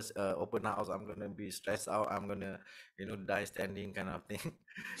my first open house. I'm gonna be stressed out. I'm gonna, die standing kind of thing.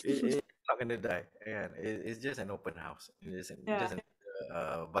 It's not gonna die. Yeah, it's just an open house. It's just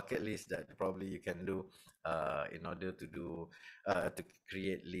a bucket list that probably you can do in order to do to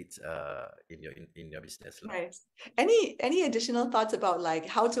create leads in your business. Nice. Any additional thoughts about like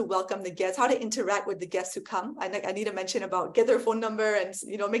how to welcome the guests, how to interact with the guests who come? I need to mention about get their phone number and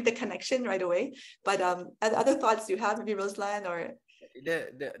make the connection right away. But other thoughts you have, maybe Roslan or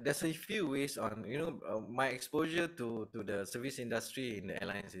there's a few ways on my exposure to the service industry in the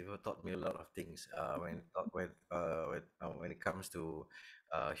airlines. It taught me a lot of things when it comes to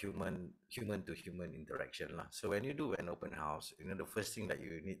human to human interaction lah. So when you do an open house, the first thing that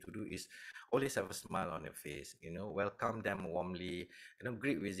you need to do is always have a smile on your face. Welcome them warmly.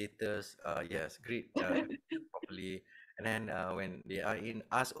 Greet visitors. Yes, greet properly. And then when they are in,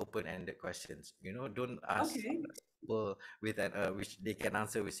 ask open-ended questions. Don't ask simple with an which they can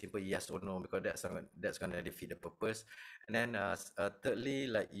answer with simple yes or no, because that's gonna defeat the purpose. And then thirdly,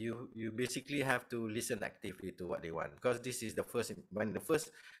 like you basically have to listen actively to what they want, because this is the first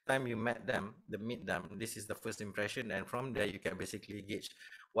time you meet them, this is the first impression, and from there you can basically gauge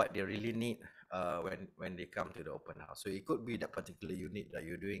what they really need when they come to the open house. So it could be that particular unit that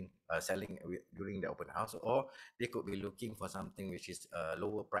you're doing selling during the open house, or they could be looking for something which is a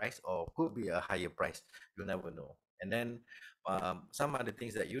lower price, or could be a higher price. You never know. And then some other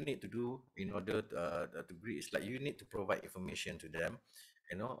things that you need to do in order to greet is like you need to provide information to them,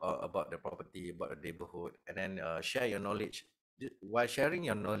 about the property, about the neighborhood, and then share your knowledge. While sharing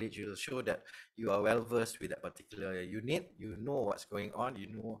your knowledge, you'll show that you are well versed with that particular unit. You know what's going on.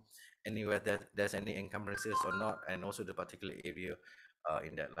 You know anywhere that there's any encumbrances or not, and also the particular area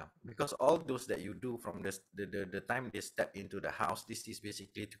in that lah. Because all those that you do from the time they step into the house, this is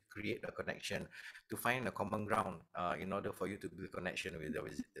basically to create a connection, to find a common ground in order for you to build connection with the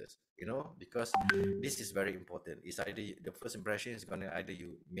visitors. Because this is very important. It's either the first impression is gonna either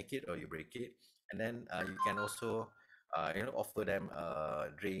you make it or you break it. And then you can also offer them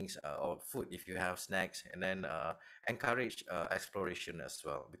drinks or food if you have snacks, and then encourage exploration as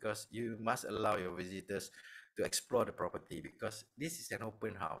well, because you must allow your visitors to explore the property, because this is an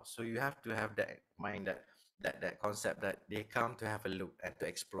open house. So you have to have that mind, that concept that they come to have a look and to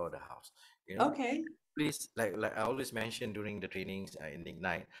explore the house. Okay. Please, like I always mention during the trainings in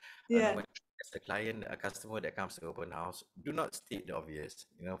Ignite, when as a client, a customer that comes to open house, do not state the obvious.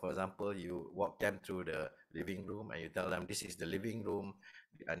 For example, you walk them through the living room and you tell them this is the living room,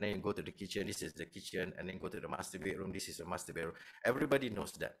 and then you go to the kitchen, this is the kitchen, and then go to the master bedroom, this is the master bedroom. Everybody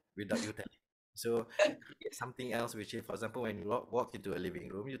knows that without you telling. So create something else, which is, for example, when you walk into a living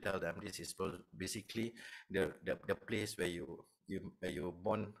room, you tell them this is basically the place where you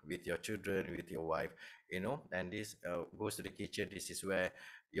bond with your children, with your wife, and this goes to the kitchen. This is where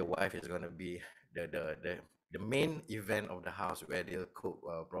your wife is going to be the main event of the house, where they'll cook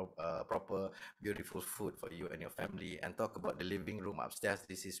proper beautiful food for you and your family, and talk about the living room upstairs.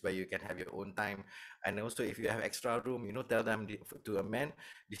 This is where you can have your own time. And also, if you have extra room, tell them to a man,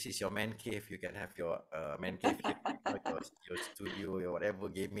 this is your man cave. You can have your man cave here, your studio, your whatever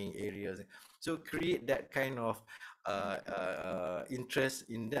gaming areas. So create that kind of interest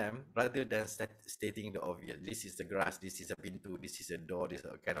in them, rather than stating the obvious. This is the grass, this is a pintu, this is a door, this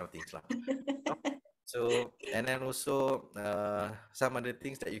kind of things lah. So, and then also some other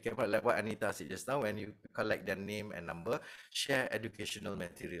things that you can put, like what Anita said just now, when you collect their name and number, share educational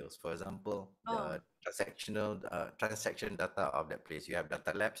materials. For example, the transaction data of that place. You have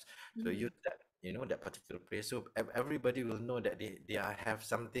data labs, so use that that particular place, so everybody will know that have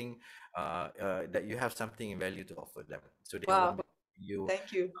something, that you have something in value to offer them, so they won't Wow. be you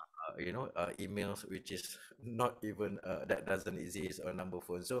Thank you. emails which is not even that doesn't exist, or number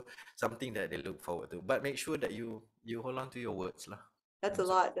phone, so something that they look forward to, but make sure that you hold on to your words lah. That's a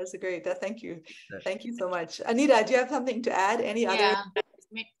So lot. That's a great. Thank you. that, Thank you so much. Anita, do you have something to add? Any other? Yeah,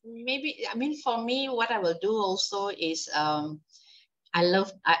 maybe, I mean, for me, what I will do also is I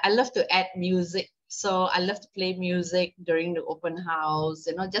love to add music. So I love to play music during the open house,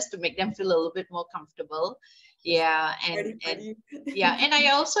 just to make them feel a little bit more comfortable. Yeah, and Party. yeah, and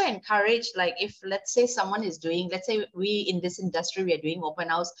I also encourage, like, if let's say someone is doing, let's say we in this industry we are doing open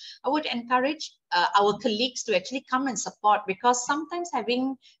house, I would encourage our colleagues to actually come and support, because sometimes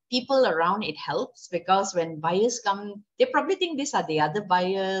having people around, it helps, because when buyers come, they probably think these are the other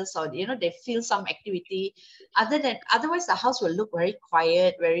buyers, or they feel some activity. Otherwise the house will look very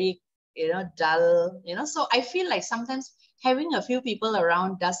quiet, very dull. So I feel like sometimes having a few people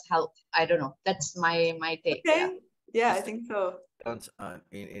around does help. I don't know, that's my take. Yeah. Okay. Yeah, I think so.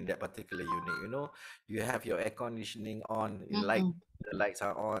 in that particular unit, you have your air conditioning on, Mm-mm. the lights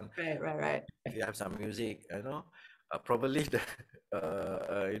are on, Right. if you have some music, probably the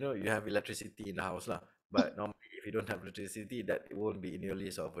you have electricity in the house lah. But normally, if you don't have electricity, that won't be in your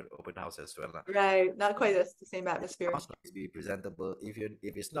list of open house as well lah. Right. Not So quite the same atmosphere. house needs to be presentable.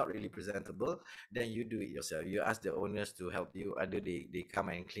 If it's not really presentable, then you do it yourself. You ask the owners to help you. Either they come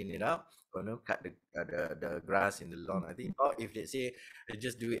and clean it up, or cut the grass in the lawn, I think. Or if they say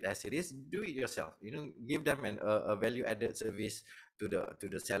just do it as it is, do it yourself. Give them a value added service to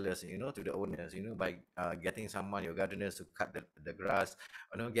the sellers, to the owners, by getting someone, your gardeners, to cut the grass,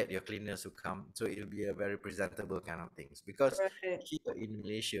 get your cleaners to come, so it'll be a very presentable kind of things. Because Right. here in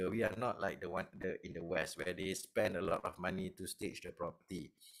Malaysia, we are not like in the West, where they spend a lot of money to stage the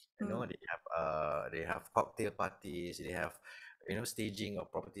property. Mm. They have cocktail parties, they have staging of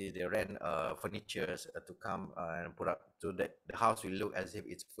properties, they rent furnitures to come and put up, so that the house will look as if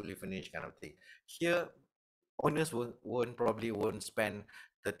it's fully furnished kind of thing. Here, owners won't spend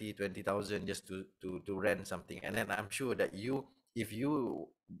 30-20,000 just to rent something, and then I'm sure that if you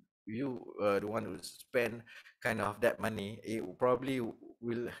the one who spend kind of that money, it probably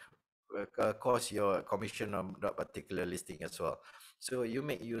will cost your commission on that particular listing as well. So you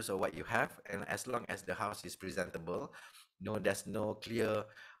make use of what you have, and as long as the house is presentable, there's no clear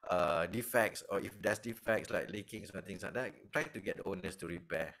defects, or if there's defects like leakings or things like that, try to get the owners to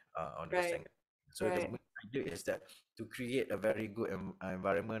repair on those Right. things. So the Right. main idea is that to create a very good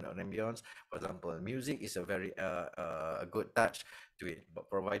environment or ambience. For example, music is a very a good touch to it, but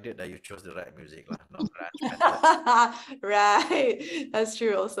provided that you chose the right music lah, not trash metal. Right. That's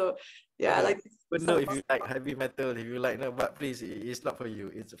true also. Yeah, No, like but no, some. if you like heavy metal, if you like, no, but please, it's not for you.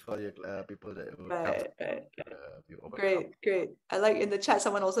 It's for your people that will come to Right. your open house. Great. I like in the chat,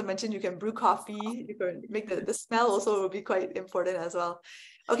 someone also mentioned you can brew coffee. You can make the smell also will be quite important as well.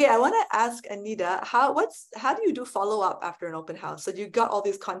 Okay, I want to ask Anita, how do you do follow-up after an open house? So you got all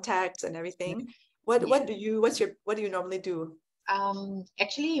these contacts and everything. What Yeah. what do you normally do?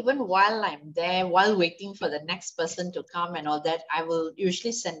 Actually, even while I'm there, while waiting for the next person to come and all that, I will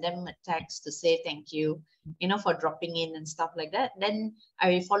usually send them a text to say thank you, for dropping in and stuff like that. Then I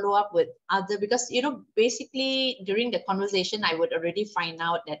will follow up with other, because, basically during the conversation, I would already find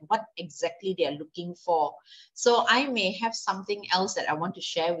out that what exactly they are looking for. So I may have something else that I want to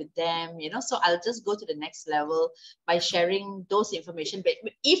share with them, so I'll just go to the next level by sharing those information. But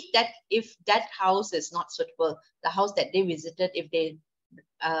if that house is not suitable, the house that they visited, if they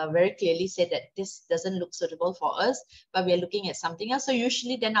very clearly said that this doesn't look suitable for us, but we are looking at something else. So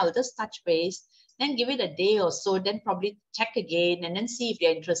usually then I'll just touch base, then give it a day or so, then probably check again, and then see if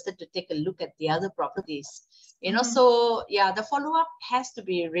they're interested to take a look at the other properties. So yeah, the follow-up has to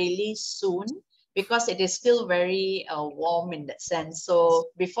be really soon, because it is still very warm in that sense. So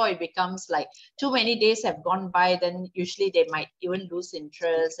before it becomes like too many days have gone by, then usually they might even lose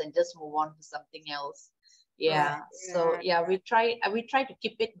interest and just move on to something else. Yeah. So yeah, we try to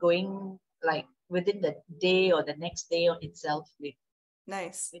keep it going, like within the day or the next day on itself.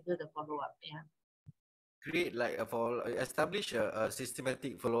 Nice. We do the follow-up. Yeah. Create like establish a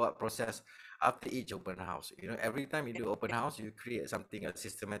systematic follow-up process after each open house. Every time you do open house, you create something, a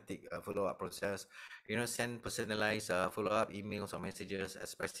systematic follow-up process. Send personalized follow-up emails or messages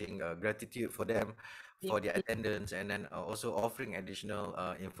expressing gratitude for them for their attendance, and then also offering additional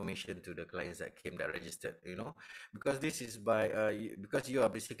information to the clients that registered. Because this is because you are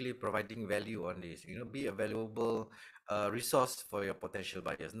basically providing value on this. Be a valuable resource for your potential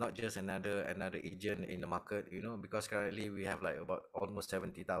buyers, not just another agent in the market, because currently we have like about almost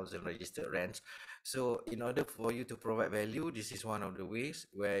 70,000 registered rents. So in order for you to provide value, this is one of the ways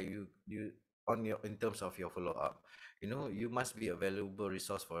where you on your in terms of your follow up, you must be a valuable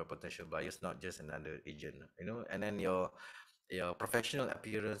resource for your potential buyers, not just another agent, and then your professional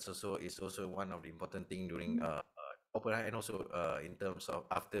appearance also is also one of the important thing during open and also in terms of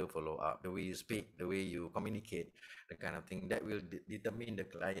after follow up, the way you speak, the way you communicate, the kind of thing that will determine the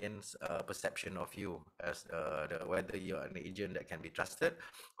client's perception of you as whether you're an agent that can be trusted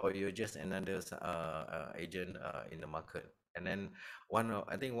or you're just another agent in the market. And then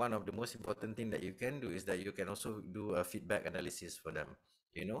I think one of the most important thing that you can do is that you can also do a feedback analysis for them.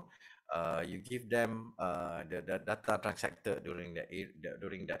 You know, you give them the data transacted during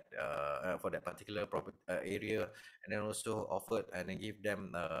during that for that particular property area, and then also offered and then give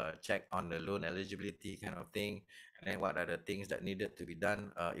them a check on the loan eligibility kind of thing, and then what are the things that needed to be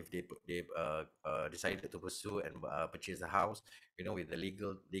done if they decided to pursue and purchase a house, with the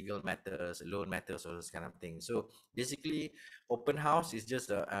legal matters, loan matters, all those kind of things. So basically, open house is just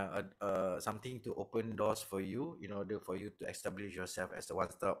something to open doors for you in order for you to establish yourself as a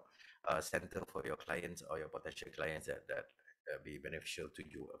one-stop center for your clients or your potential clients that be beneficial to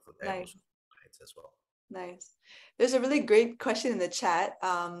you and Nice. also clients as well. Nice. There's a really great question in the chat.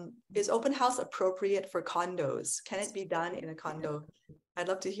 Is open house appropriate for condos? Can it be done in a condo? I'd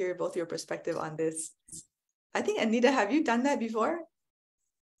love to hear both your perspective on this. I think, Anita, have you done that before?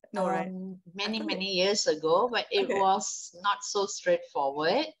 No, right? Many years ago, but it Okay. was not so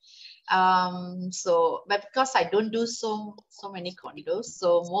straightforward. But because I don't do so many condos,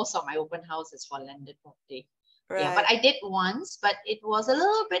 so most of my open house is for landed property. Right. Yeah, but I did once, but it was a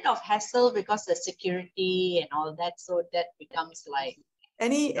little bit of hassle because the security and all that. So that becomes like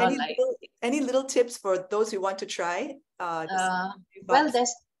any little tips for those who want to try? Well,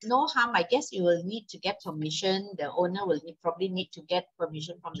 there's no harm. I guess you will need to get permission. The owner will probably need to get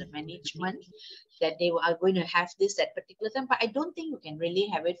permission from the management that they are going to have this at particular time. But I don't think you can really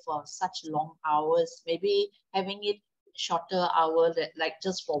have it for such long hours. Maybe having it shorter hour, that like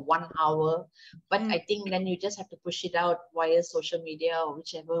just for 1 hour. But I think then you just have to push it out via social media or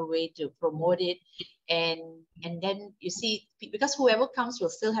whichever way to promote it. And then you see, because whoever comes will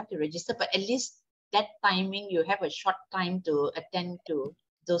still have to register, but at least that timing you have a short time to attend to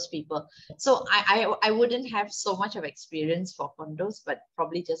those people. So I wouldn't have so much of experience for condos, but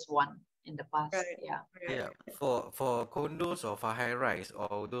probably just one in the past. Right. Yeah. For condos or for high rise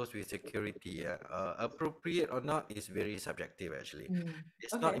or those with security, appropriate or not is very subjective actually.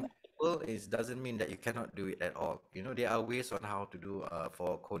 It's not impossible. It doesn't mean that you cannot do it at all. There are ways on how to do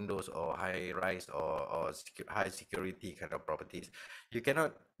for condos or high rise or high security kind of properties. You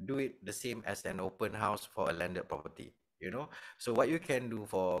cannot do it the same as an open house for a landed property. So what you can do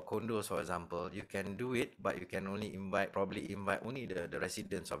for condos, for example, you can do it, but you can only probably invite only the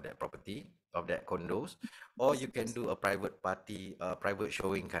residents of that property, of that condos, or you can do a private party, private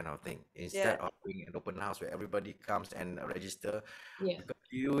showing kind of thing instead of doing an open house where everybody comes and register. Because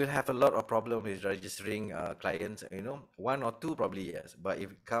you will have a lot of problem with registering clients. One or two probably yes, but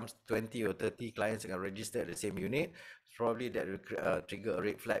if it comes 20 or 30 clients that are registered at the same unit, probably that will trigger a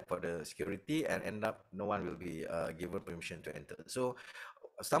red flag for the security and end up no one will be given permission to enter. So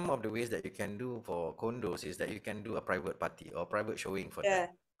some of the ways that you can do for condos is that you can do a private party or private showing for them.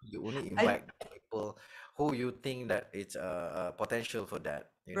 You only invite people who you think that it's a potential for that,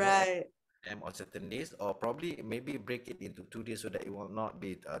 Right. them on certain days, or probably maybe break it into 2 days so that it will not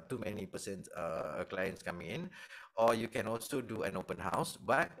be too many clients coming in. Or you can also do an open house,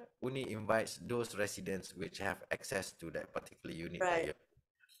 but only invites those residents which have access to that particular unit. Right.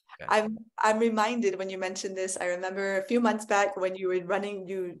 I'm reminded when you mentioned this. I remember a few months back when you were running,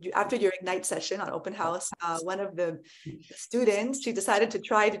 you after your Ignite session on open house, one of the students, she decided to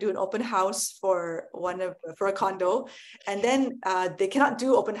try to do an open house for a condo, and then they cannot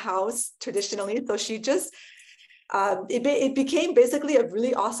do open house traditionally, so she just it became basically a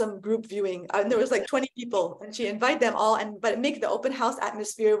really awesome group viewing, and there was like 20 people, and she invited them all, but make the open house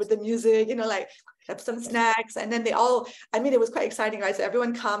atmosphere with the music, like have some snacks, and then it was quite exciting, right? So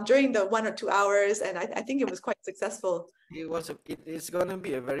everyone come during the 1 or 2 hours, and I think it was quite successful. It's gonna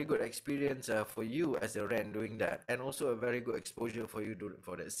be a very good experience for you as a rent doing that, and also a very good exposure for you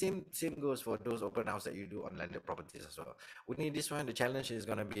for that. Same goes for those open house that you do on landed properties as well. Only this one, the challenge is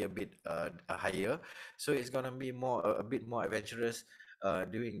gonna be a bit higher, so it's gonna be a bit more adventurous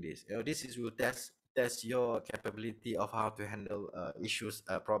doing this. This will test your capability of how to handle issues,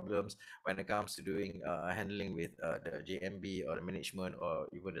 problems when it comes to doing handling with the JMB or the management or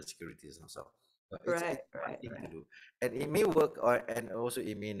even the securities themselves. It's one thing to do, and it may work, and also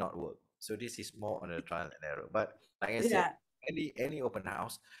it may not work. So this is more on a trial and error. But like I said, any open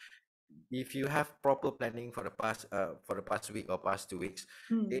house, if you have proper planning for the past week or past 2 weeks,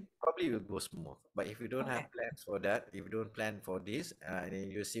 it probably will go smooth. But if you don't have plans for that, if you don't plan for this, and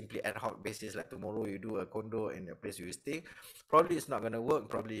then you simply ad hoc basis, like tomorrow you do a condo in the place you stay, probably it's not gonna work.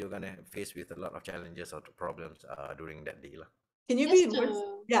 Probably you're gonna face with a lot of challenges or problems during that day lah. Can you be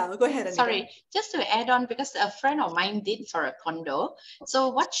more? Yeah, go ahead, Anita. Sorry, just to add on, because a friend of mine did for a condo. So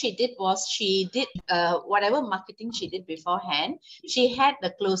what she did was she did whatever marketing she did beforehand. She had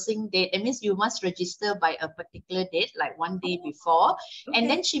the closing date. It means you must register by a particular date, like one day before. And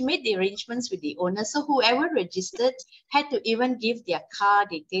then she made the arrangements with the owner. So whoever registered had to even give their car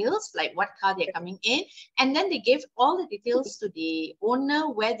details, like what car they're coming in. And then they gave all the details to the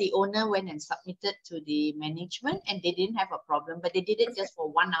owner, where the owner went and submitted to the management, and they didn't have a problem, but they did it just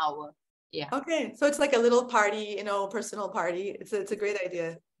for 1 hour. Yeah. Okay, so it's like a little party, personal party. It's a great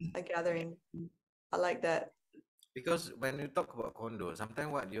idea, a gathering. I like that. Because when you talk about condo,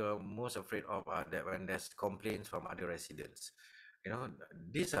 sometimes what you're most afraid of are that when there's complaints from other residents.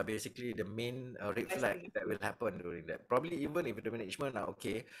 These are basically the main red flag that will happen during that. Probably even if the management are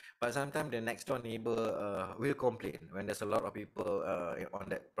okay, but sometimes the next door neighbor will complain when there's a lot of people on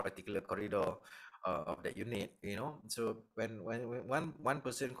that particular corridor of that unit. So when one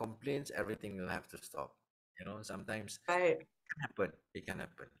person complains, everything will have to stop. Sometimes it can happen.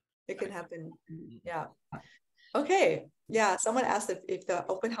 It can happen. Yeah. Okay. Yeah. Someone asked if the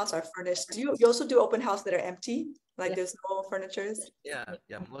open house are furnished. Do you also do open house that are empty? Like there's no furnitures? Yeah.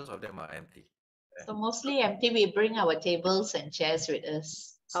 Most of them are empty. So mostly empty. We bring our tables and chairs with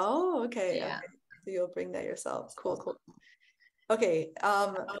us. Oh, okay. Yeah. Okay. So you'll bring that yourself. Cool. Okay.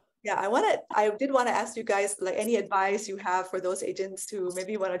 Yeah, I did want to ask you guys, like, any advice you have for those agents who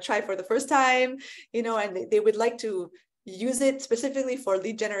maybe want to try for the first time, and they would like to use it specifically for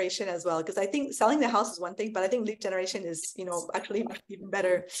lead generation as well. Because I think selling the house is one thing, but I think lead generation is, actually even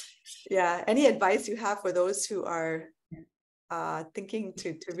better. Yeah. Any advice you have for those who are thinking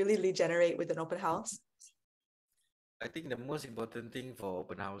to really lead generate with an open house? I think the most important thing for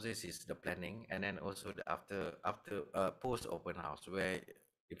open houses is the planning, and then also the after post open house, where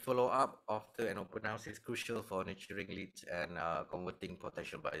the follow up after an open house is crucial for nurturing leads and converting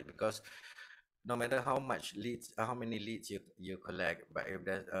potential buyers. Because no matter how many leads you collect, but if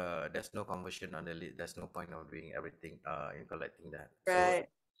there's no conversion on the lead, there's no point of doing everything in collecting that. Right.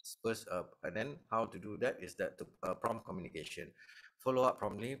 So first up, and then how to do that is that to prompt communication. Follow up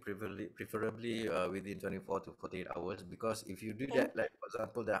promptly, preferably within 24 to 48 hours. Because if you do that, like for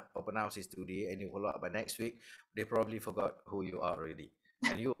example, the open house is today and you follow up by next week, they probably forgot who you are already,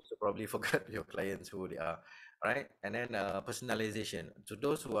 and you also probably forgot your clients who they are. Right. And then personalization. To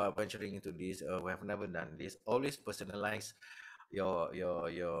those who are venturing into this, who have never done this, always personalize your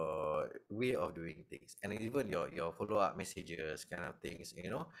way of doing things, and even your follow-up messages, kind of things.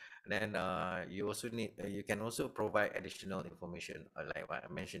 And then you also need you can also provide additional information, like what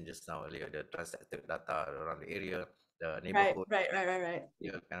I mentioned just now earlier, the transacted data around the area, the neighborhood, right,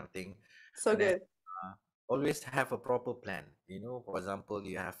 kind of thing. So And then, good. always have a proper plan. For example,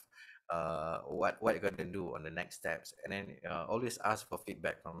 you have what you're going to do on the next steps, and then always ask for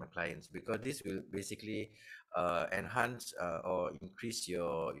feedback from the clients, because this will basically enhance or increase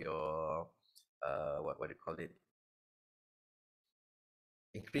your what do you call it,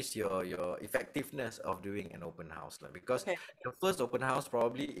 increase your effectiveness of doing an open house, because the first open house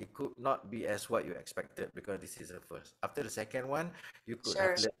probably it could not be as what you expected, because this is the first. After the second one, you could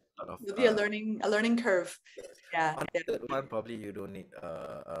have learned a lot of, it'll be a learning curve. Yeah. On the third one, probably you don't need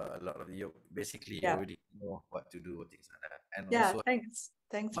a lot of you. Basically, you already know what to do, things like that. And also,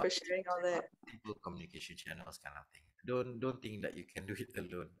 thanks for sharing all that. People communication channels, kind of thing. Don't think that you can do it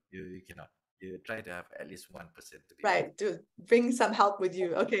alone. You cannot. You try to have at least one person to be right. To bring some help with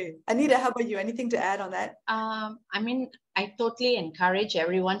you. Okay, Anita, how about you? Anything to add on that? I mean, I totally encourage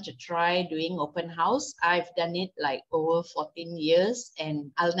everyone to try doing open house. I've done it like over 14 years,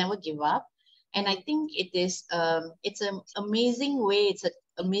 and I'll never give up. And I think it's an amazing way. It's an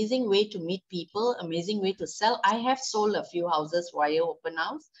amazing way to meet people, amazing way to sell. I have sold a few houses via open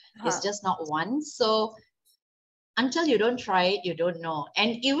house. It's just not one. So until you don't try it, you don't know.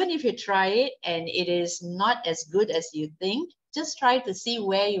 And even if you try it and it is not as good as you think, just try to see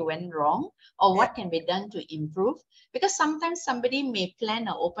where you went wrong or what can be done to improve. Because sometimes somebody may plan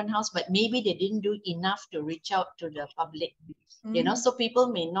an open house, but maybe they didn't do enough to reach out to the public. So people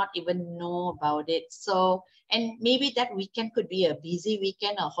may not even know about it. So, and maybe that weekend could be a busy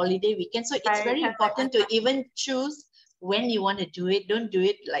weekend, a holiday weekend. So it's very important to even choose when you want to do it. Don't do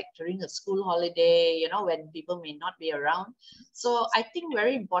it like during a school holiday, you know, when people may not be around. So I think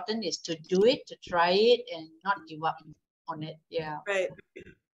very important is to do it, to try it, and not give up on it. Yeah. Right.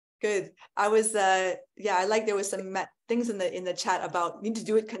 Good. I was yeah, I like there was some things in the chat about need to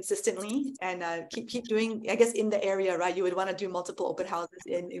do it consistently and keep doing, I guess, in the area, right? You would want to do multiple open houses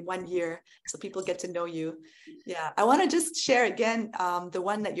in 1 year so people get to know you. Yeah. I want to just share again the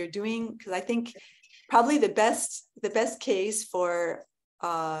one that you're doing, because I think probably the best case for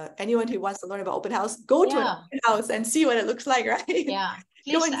anyone who wants to learn about open house, go to an open house and see what it looks like, right? Yeah.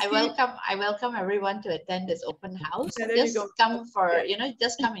 Please, I welcome everyone to attend this open house. Yeah, just come for, you know,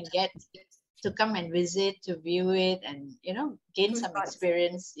 just come and come and visit, to view it, and, you know, gain some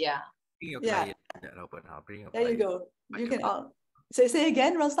experience. Yeah. Bring your client to that open house. Bring your there you go. You can all say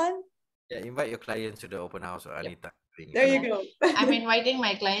again, Roslan. Yeah, invite your clients to the open house, or Anita. There you go. I'm inviting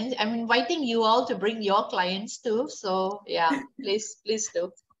my clients. I'm inviting you all to bring your clients too. So yeah, please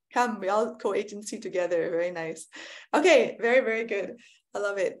do. Come, we all co-agency together. Very nice. Okay, very, very good. I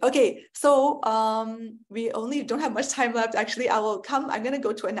love it. Okay, so we only don't have much time left. Actually, I'm going to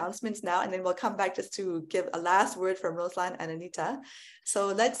go to announcements now, and then we'll come back just to give a last word from Roslan and Anita. So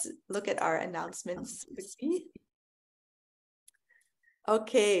let's look at our announcements quickly.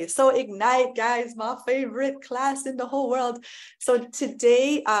 Okay, so Ignite, guys, my favorite class in the whole world. So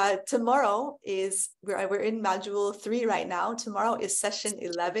today, tomorrow is, we're in module 3 right now. Tomorrow is session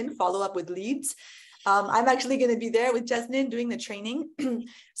 11, follow up with leads. I'm actually going to be there with Jasmine doing the training.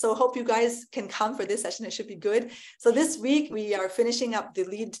 So hope you guys can come for this session. It should be good. So this week we are finishing up the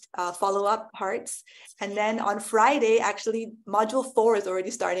lead follow-up parts. And then on Friday, actually, module 4 is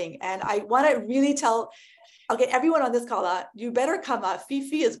already starting. And I want to really tell, okay, everyone on this call, you better come up.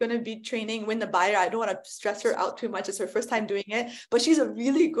 Fifi is going to be training Win the Buyer. I don't want to stress her out too much. It's her first time doing it, but she's a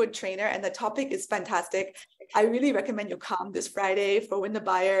really good trainer and the topic is fantastic. I really recommend you come this Friday for Win the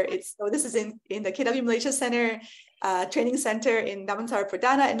Buyer. So this is in the KW Malaysia Center, training center in Damansara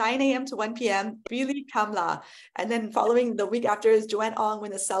Perdana at 9 a.m. to 1 p.m. Really come lah. And then following the week after is Joanne Ong,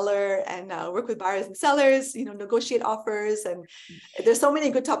 Win the Seller, and work with buyers and sellers, you know, negotiate offers. And there's so many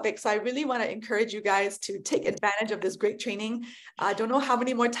good topics. So I really want to encourage you guys to take advantage of this great training. I don't know how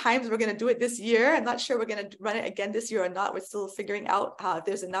many more times we're going to do it this year. I'm not sure we're going to run it again this year or not. We're still figuring out if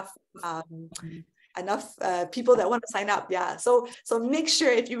there's enough people that want to sign up. Yeah. So make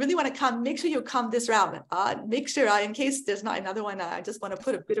sure, if you really want to come, make sure you come this round. Make sure in case there's not another one, I just want to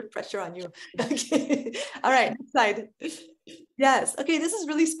put a bit of pressure on you. Okay. All right. Next slide. Yes. Okay. This is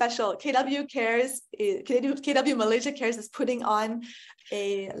really special. KW Malaysia Cares is putting on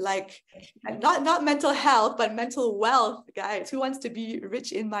a, like, not mental health, but mental wealth, guys. Who wants to be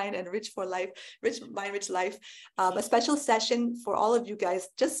rich in mind and rich for life, rich mind, rich life? A special session for all of you guys,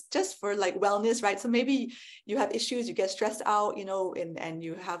 just for like wellness, right? So maybe you have issues, you get stressed out, you know, and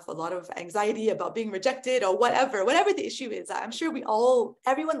you have a lot of anxiety about being rejected or whatever the issue is. I'm sure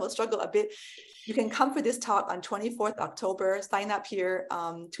everyone will struggle a bit. You can come for this talk on 24th October. Sign up here,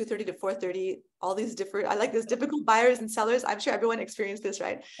 2:30 to 4:30. All these different, I like this, difficult buyers and sellers. I'm sure everyone experienced this,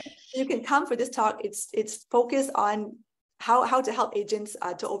 right? You can come for this talk. It's focused on how to help agents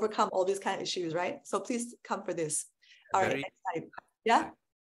to overcome all these kind of issues, right? So please come for this. All right, next slide. Yeah?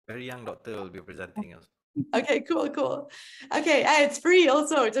 Very young doctor will be presenting us. Okay, cool. Okay, and it's free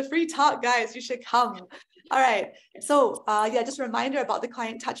also. It's a free talk, guys. You should come. All right. So yeah, just a reminder about the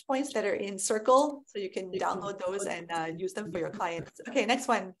client touch points that are in Circle. So you can download those and use them for your clients. Okay, next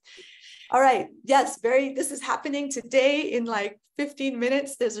one. All right. Yes, this is happening today in like 15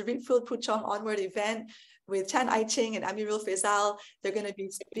 minutes. There's a Reapfield Puchong Onward event with Chan Ai-Ching and Amirul Faisal. They're going to be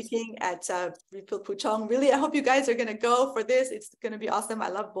speaking at Reapfield Puchong. Really, I hope you guys are going to go for this. It's going to be awesome. I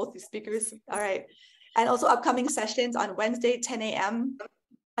love both these speakers. All right. And also upcoming sessions on Wednesday, 10 a.m.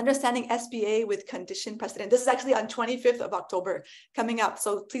 Understanding SBA with condition precedent. This is actually on 25th of October coming up.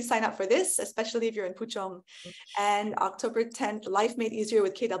 So please sign up for this, especially if you're in Puchong. And October 10th, Life Made Easier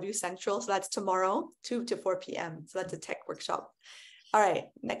with KW Central. So that's tomorrow, 2 to 4 p.m. So that's a tech workshop. All right,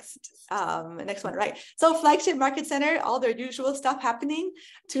 next one, right? So Flagship Market Center, all their usual stuff happening.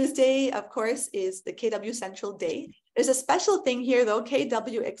 Tuesday, of course, is the KW Central Day. There's a special thing here though,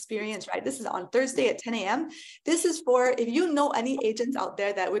 KW Experience, right? This is on Thursday at 10 a.m. This is for, if you know any agents out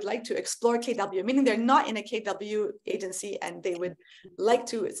there that would like to explore KW, meaning they're not in a KW agency and they would like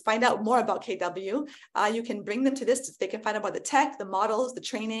to find out more about KW, you can bring them to this. They can find out about the tech, the models, the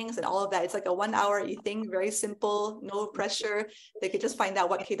trainings, and all of that. It's like a 1 hour thing, very simple, no pressure. They could just find out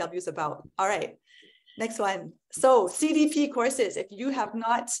what KW is about. All right, next one. So CDP courses, if you have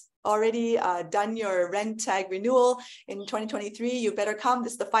not already done your rent tag renewal in 2023, you better come.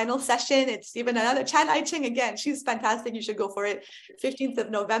 This is the final session. It's even another Chan Ai Ching again. She's fantastic. You should go for it. 15th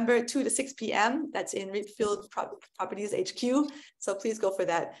of November, 2 to 6 p.m. That's in Reapfield Properties HQ. So please go for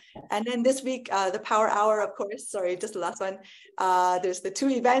that. And then this week, the Power Hour, of course. Sorry, just the last one. There's the 2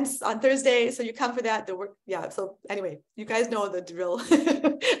 events on Thursday. So you come for that. The work, yeah. So anyway, you guys know the drill.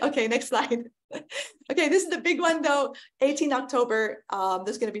 Okay, next slide. Okay, this is the big one though. 18 October,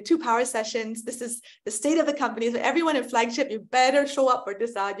 there's going to be 2 power sessions. This is the state of the company. So everyone in Flagship, you better show up for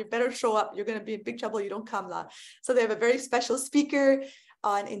this. You better show up. You're going to be in big trouble. You don't come. So they have a very special speaker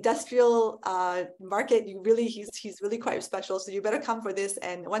on industrial market. He's really quite special. So you better come for this.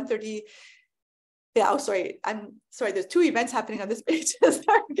 And 1:30. Yeah, oh, sorry. I'm sorry. There's 2 events happening on this page. Sorry,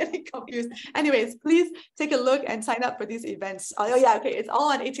 I'm getting confused. Anyways, please take a look and sign up for these events. Oh yeah, okay. It's all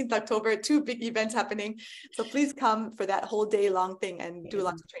on 18th October, 2 big events happening. So please come for that whole day long thing and do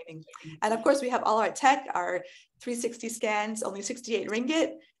lots of training. And of course, we have all our tech, our 360 scans, only 68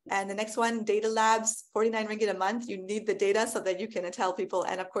 ringgit. And the next one, data labs, 49 ringgit a month. You need the data so that you can tell people.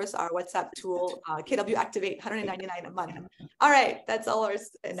 And of course, our WhatsApp tool, KW Activate, 199 a month. All right, that's all our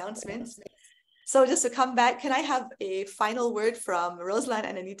announcements. So just to come back, can I have a final word from Roslan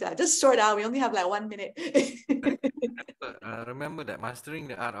and Anita? Just short out. We only have like 1 minute. Remember that mastering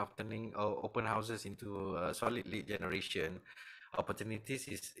the art of turning open houses into solid lead generation opportunities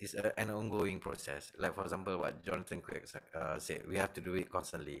is an ongoing process. Like for example, what Jonathan Quick said, we have to do it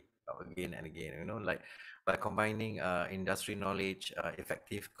constantly, again and again. Like by combining industry knowledge,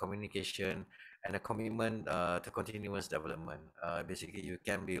 effective communication, and a commitment to continuous development. Basically, you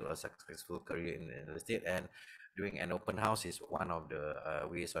can build a successful career in real estate, and doing an open house is one of the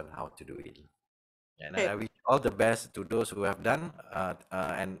ways on how to do it. And I wish all the best to those who have done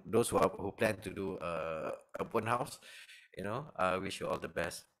and those who plan to do open house. I wish you all the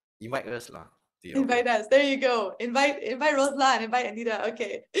best. Invite us lah. Invite us. There you go. Invite Roslan, invite Anita.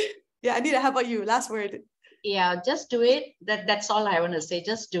 Okay. Yeah, Anita, how about you? Last word. Yeah, just do it. That's all I want to say.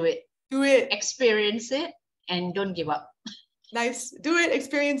 Just do it. Do it. Experience it and don't give up. Nice. Do it.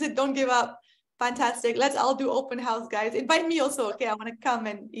 Experience it. Don't give up. Fantastic. Let's all do open house, guys. Invite me also. Okay, I want to come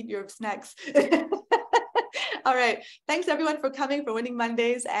and eat your snacks. All right. Thanks everyone for coming for Winning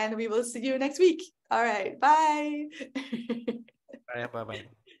Mondays, and we will see you next week. All right. Bye. Bye. Bye.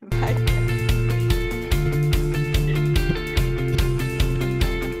 Bye.